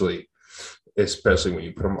 especially when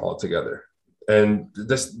you put them all together. And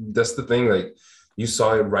that's the thing. Like you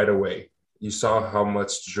saw it right away. You saw how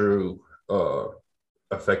much Drew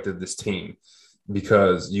affected this team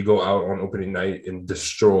because you go out on opening night and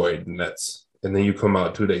destroy the Nets, and then you come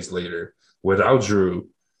out 2 days later without Drew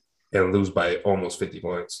and lose by almost 50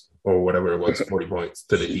 points or whatever it was, 40 points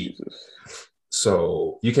to the Heat.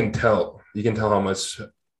 So you can tell how much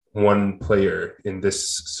one player in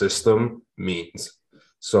this system means.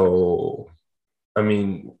 So, I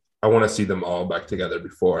mean, I want to see them all back together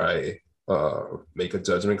before I make a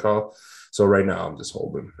judgment call. So right now I'm just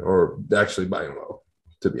holding or actually buying low,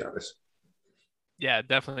 to be honest. Yeah,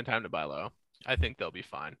 definitely time to buy low. I think they'll be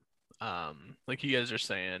fine. Like you guys are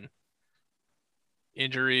saying,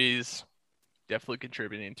 injuries definitely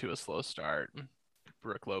contributing to a slow start.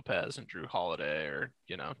 Brooke Lopez and Drew Holiday are,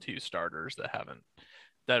 2 starters that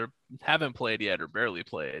haven't played yet or barely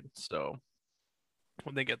played. So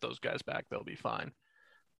when they get those guys back, they'll be fine.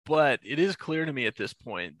 But it is clear to me at this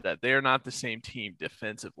point that they are not the same team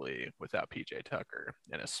defensively without PJ Tucker,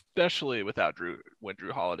 and especially without when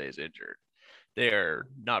Drew Holiday is injured. They are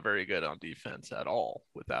not very good on defense at all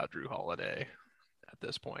without Drew Holiday at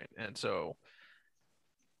this point. And so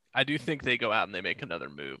I do think they go out and they make another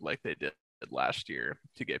move like they did last year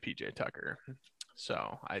to get PJ Tucker.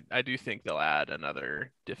 So I do think they'll add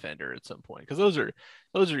another defender at some point because those are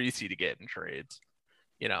easy to get in trades.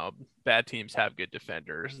 You know, bad teams have good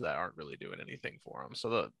defenders that aren't really doing anything for them.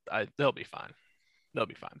 So they'll be fine. They'll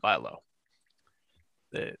be fine. Buy low.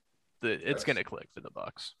 It's going to click for the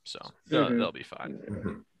Bucks. So they'll be fine.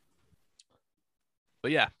 Mm-hmm.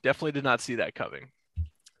 But yeah, definitely did not see that coming.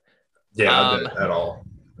 Yeah, I didn't at all.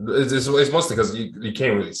 It's mostly because you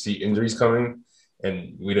can't really see injuries coming,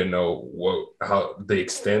 and we didn't know how the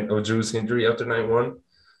extent of Drew's injury after night one,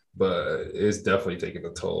 but it's definitely taking a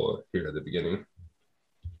toll here at the beginning.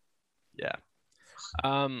 Yeah.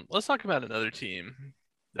 Let's talk about another team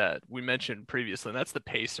that we mentioned previously, and that's the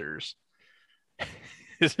Pacers.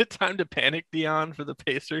 Is it time to panic, Dion, for the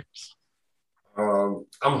Pacers? I'm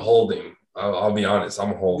holding. I'll be honest.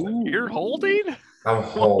 I'm holding. You're holding? I'm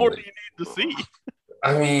holding. What more do you need to see?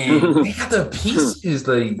 I mean, they got the pieces.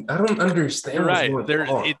 Like, I don't understand. You're right.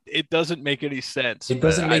 It doesn't make any sense. It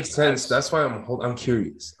doesn't make sense. That's why I'm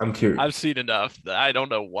curious. I've seen enough. I don't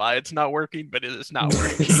know why it's not working, but it is not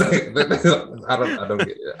working. I don't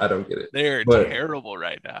get it. I don't get it. They're terrible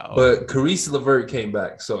right now. But Caris LeVert came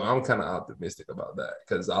back, so I'm kind of optimistic about that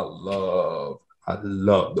because I love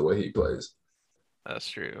the way he plays. That's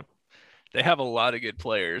true. They have a lot of good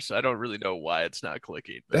players. So I don't really know why it's not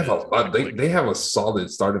clicking. They have a lot. They have a solid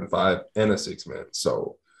starting five and a 6-man.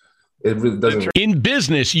 So it really doesn't. In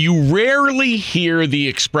business, you rarely hear the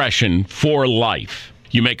expression "for life."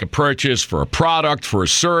 You make a purchase for a product, for a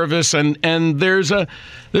service, and there's a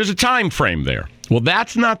time frame there. Well,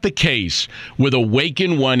 that's not the case with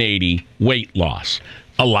Awaken 180 weight loss.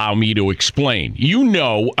 Allow me to explain. You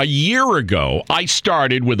know, a year ago, I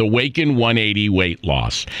started with Awaken 180 weight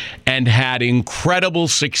loss and had incredible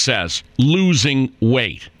success losing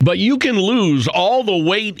weight. But you can lose all the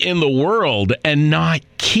weight in the world and not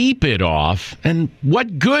keep it off. And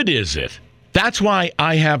what good is it? That's why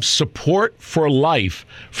I have support for life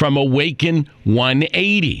from Awaken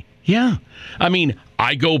 180. Yeah. I mean,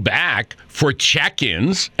 I go back for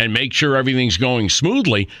check-ins and make sure everything's going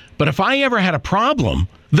smoothly. But if I ever had a problem,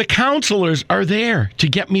 the counselors are there to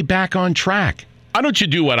get me back on track. Why don't you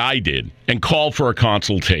do what I did and call for a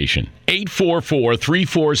consultation?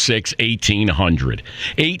 844-346-1800.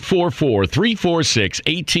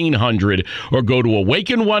 844-346-1800 or go to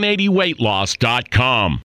awaken180weightloss.com.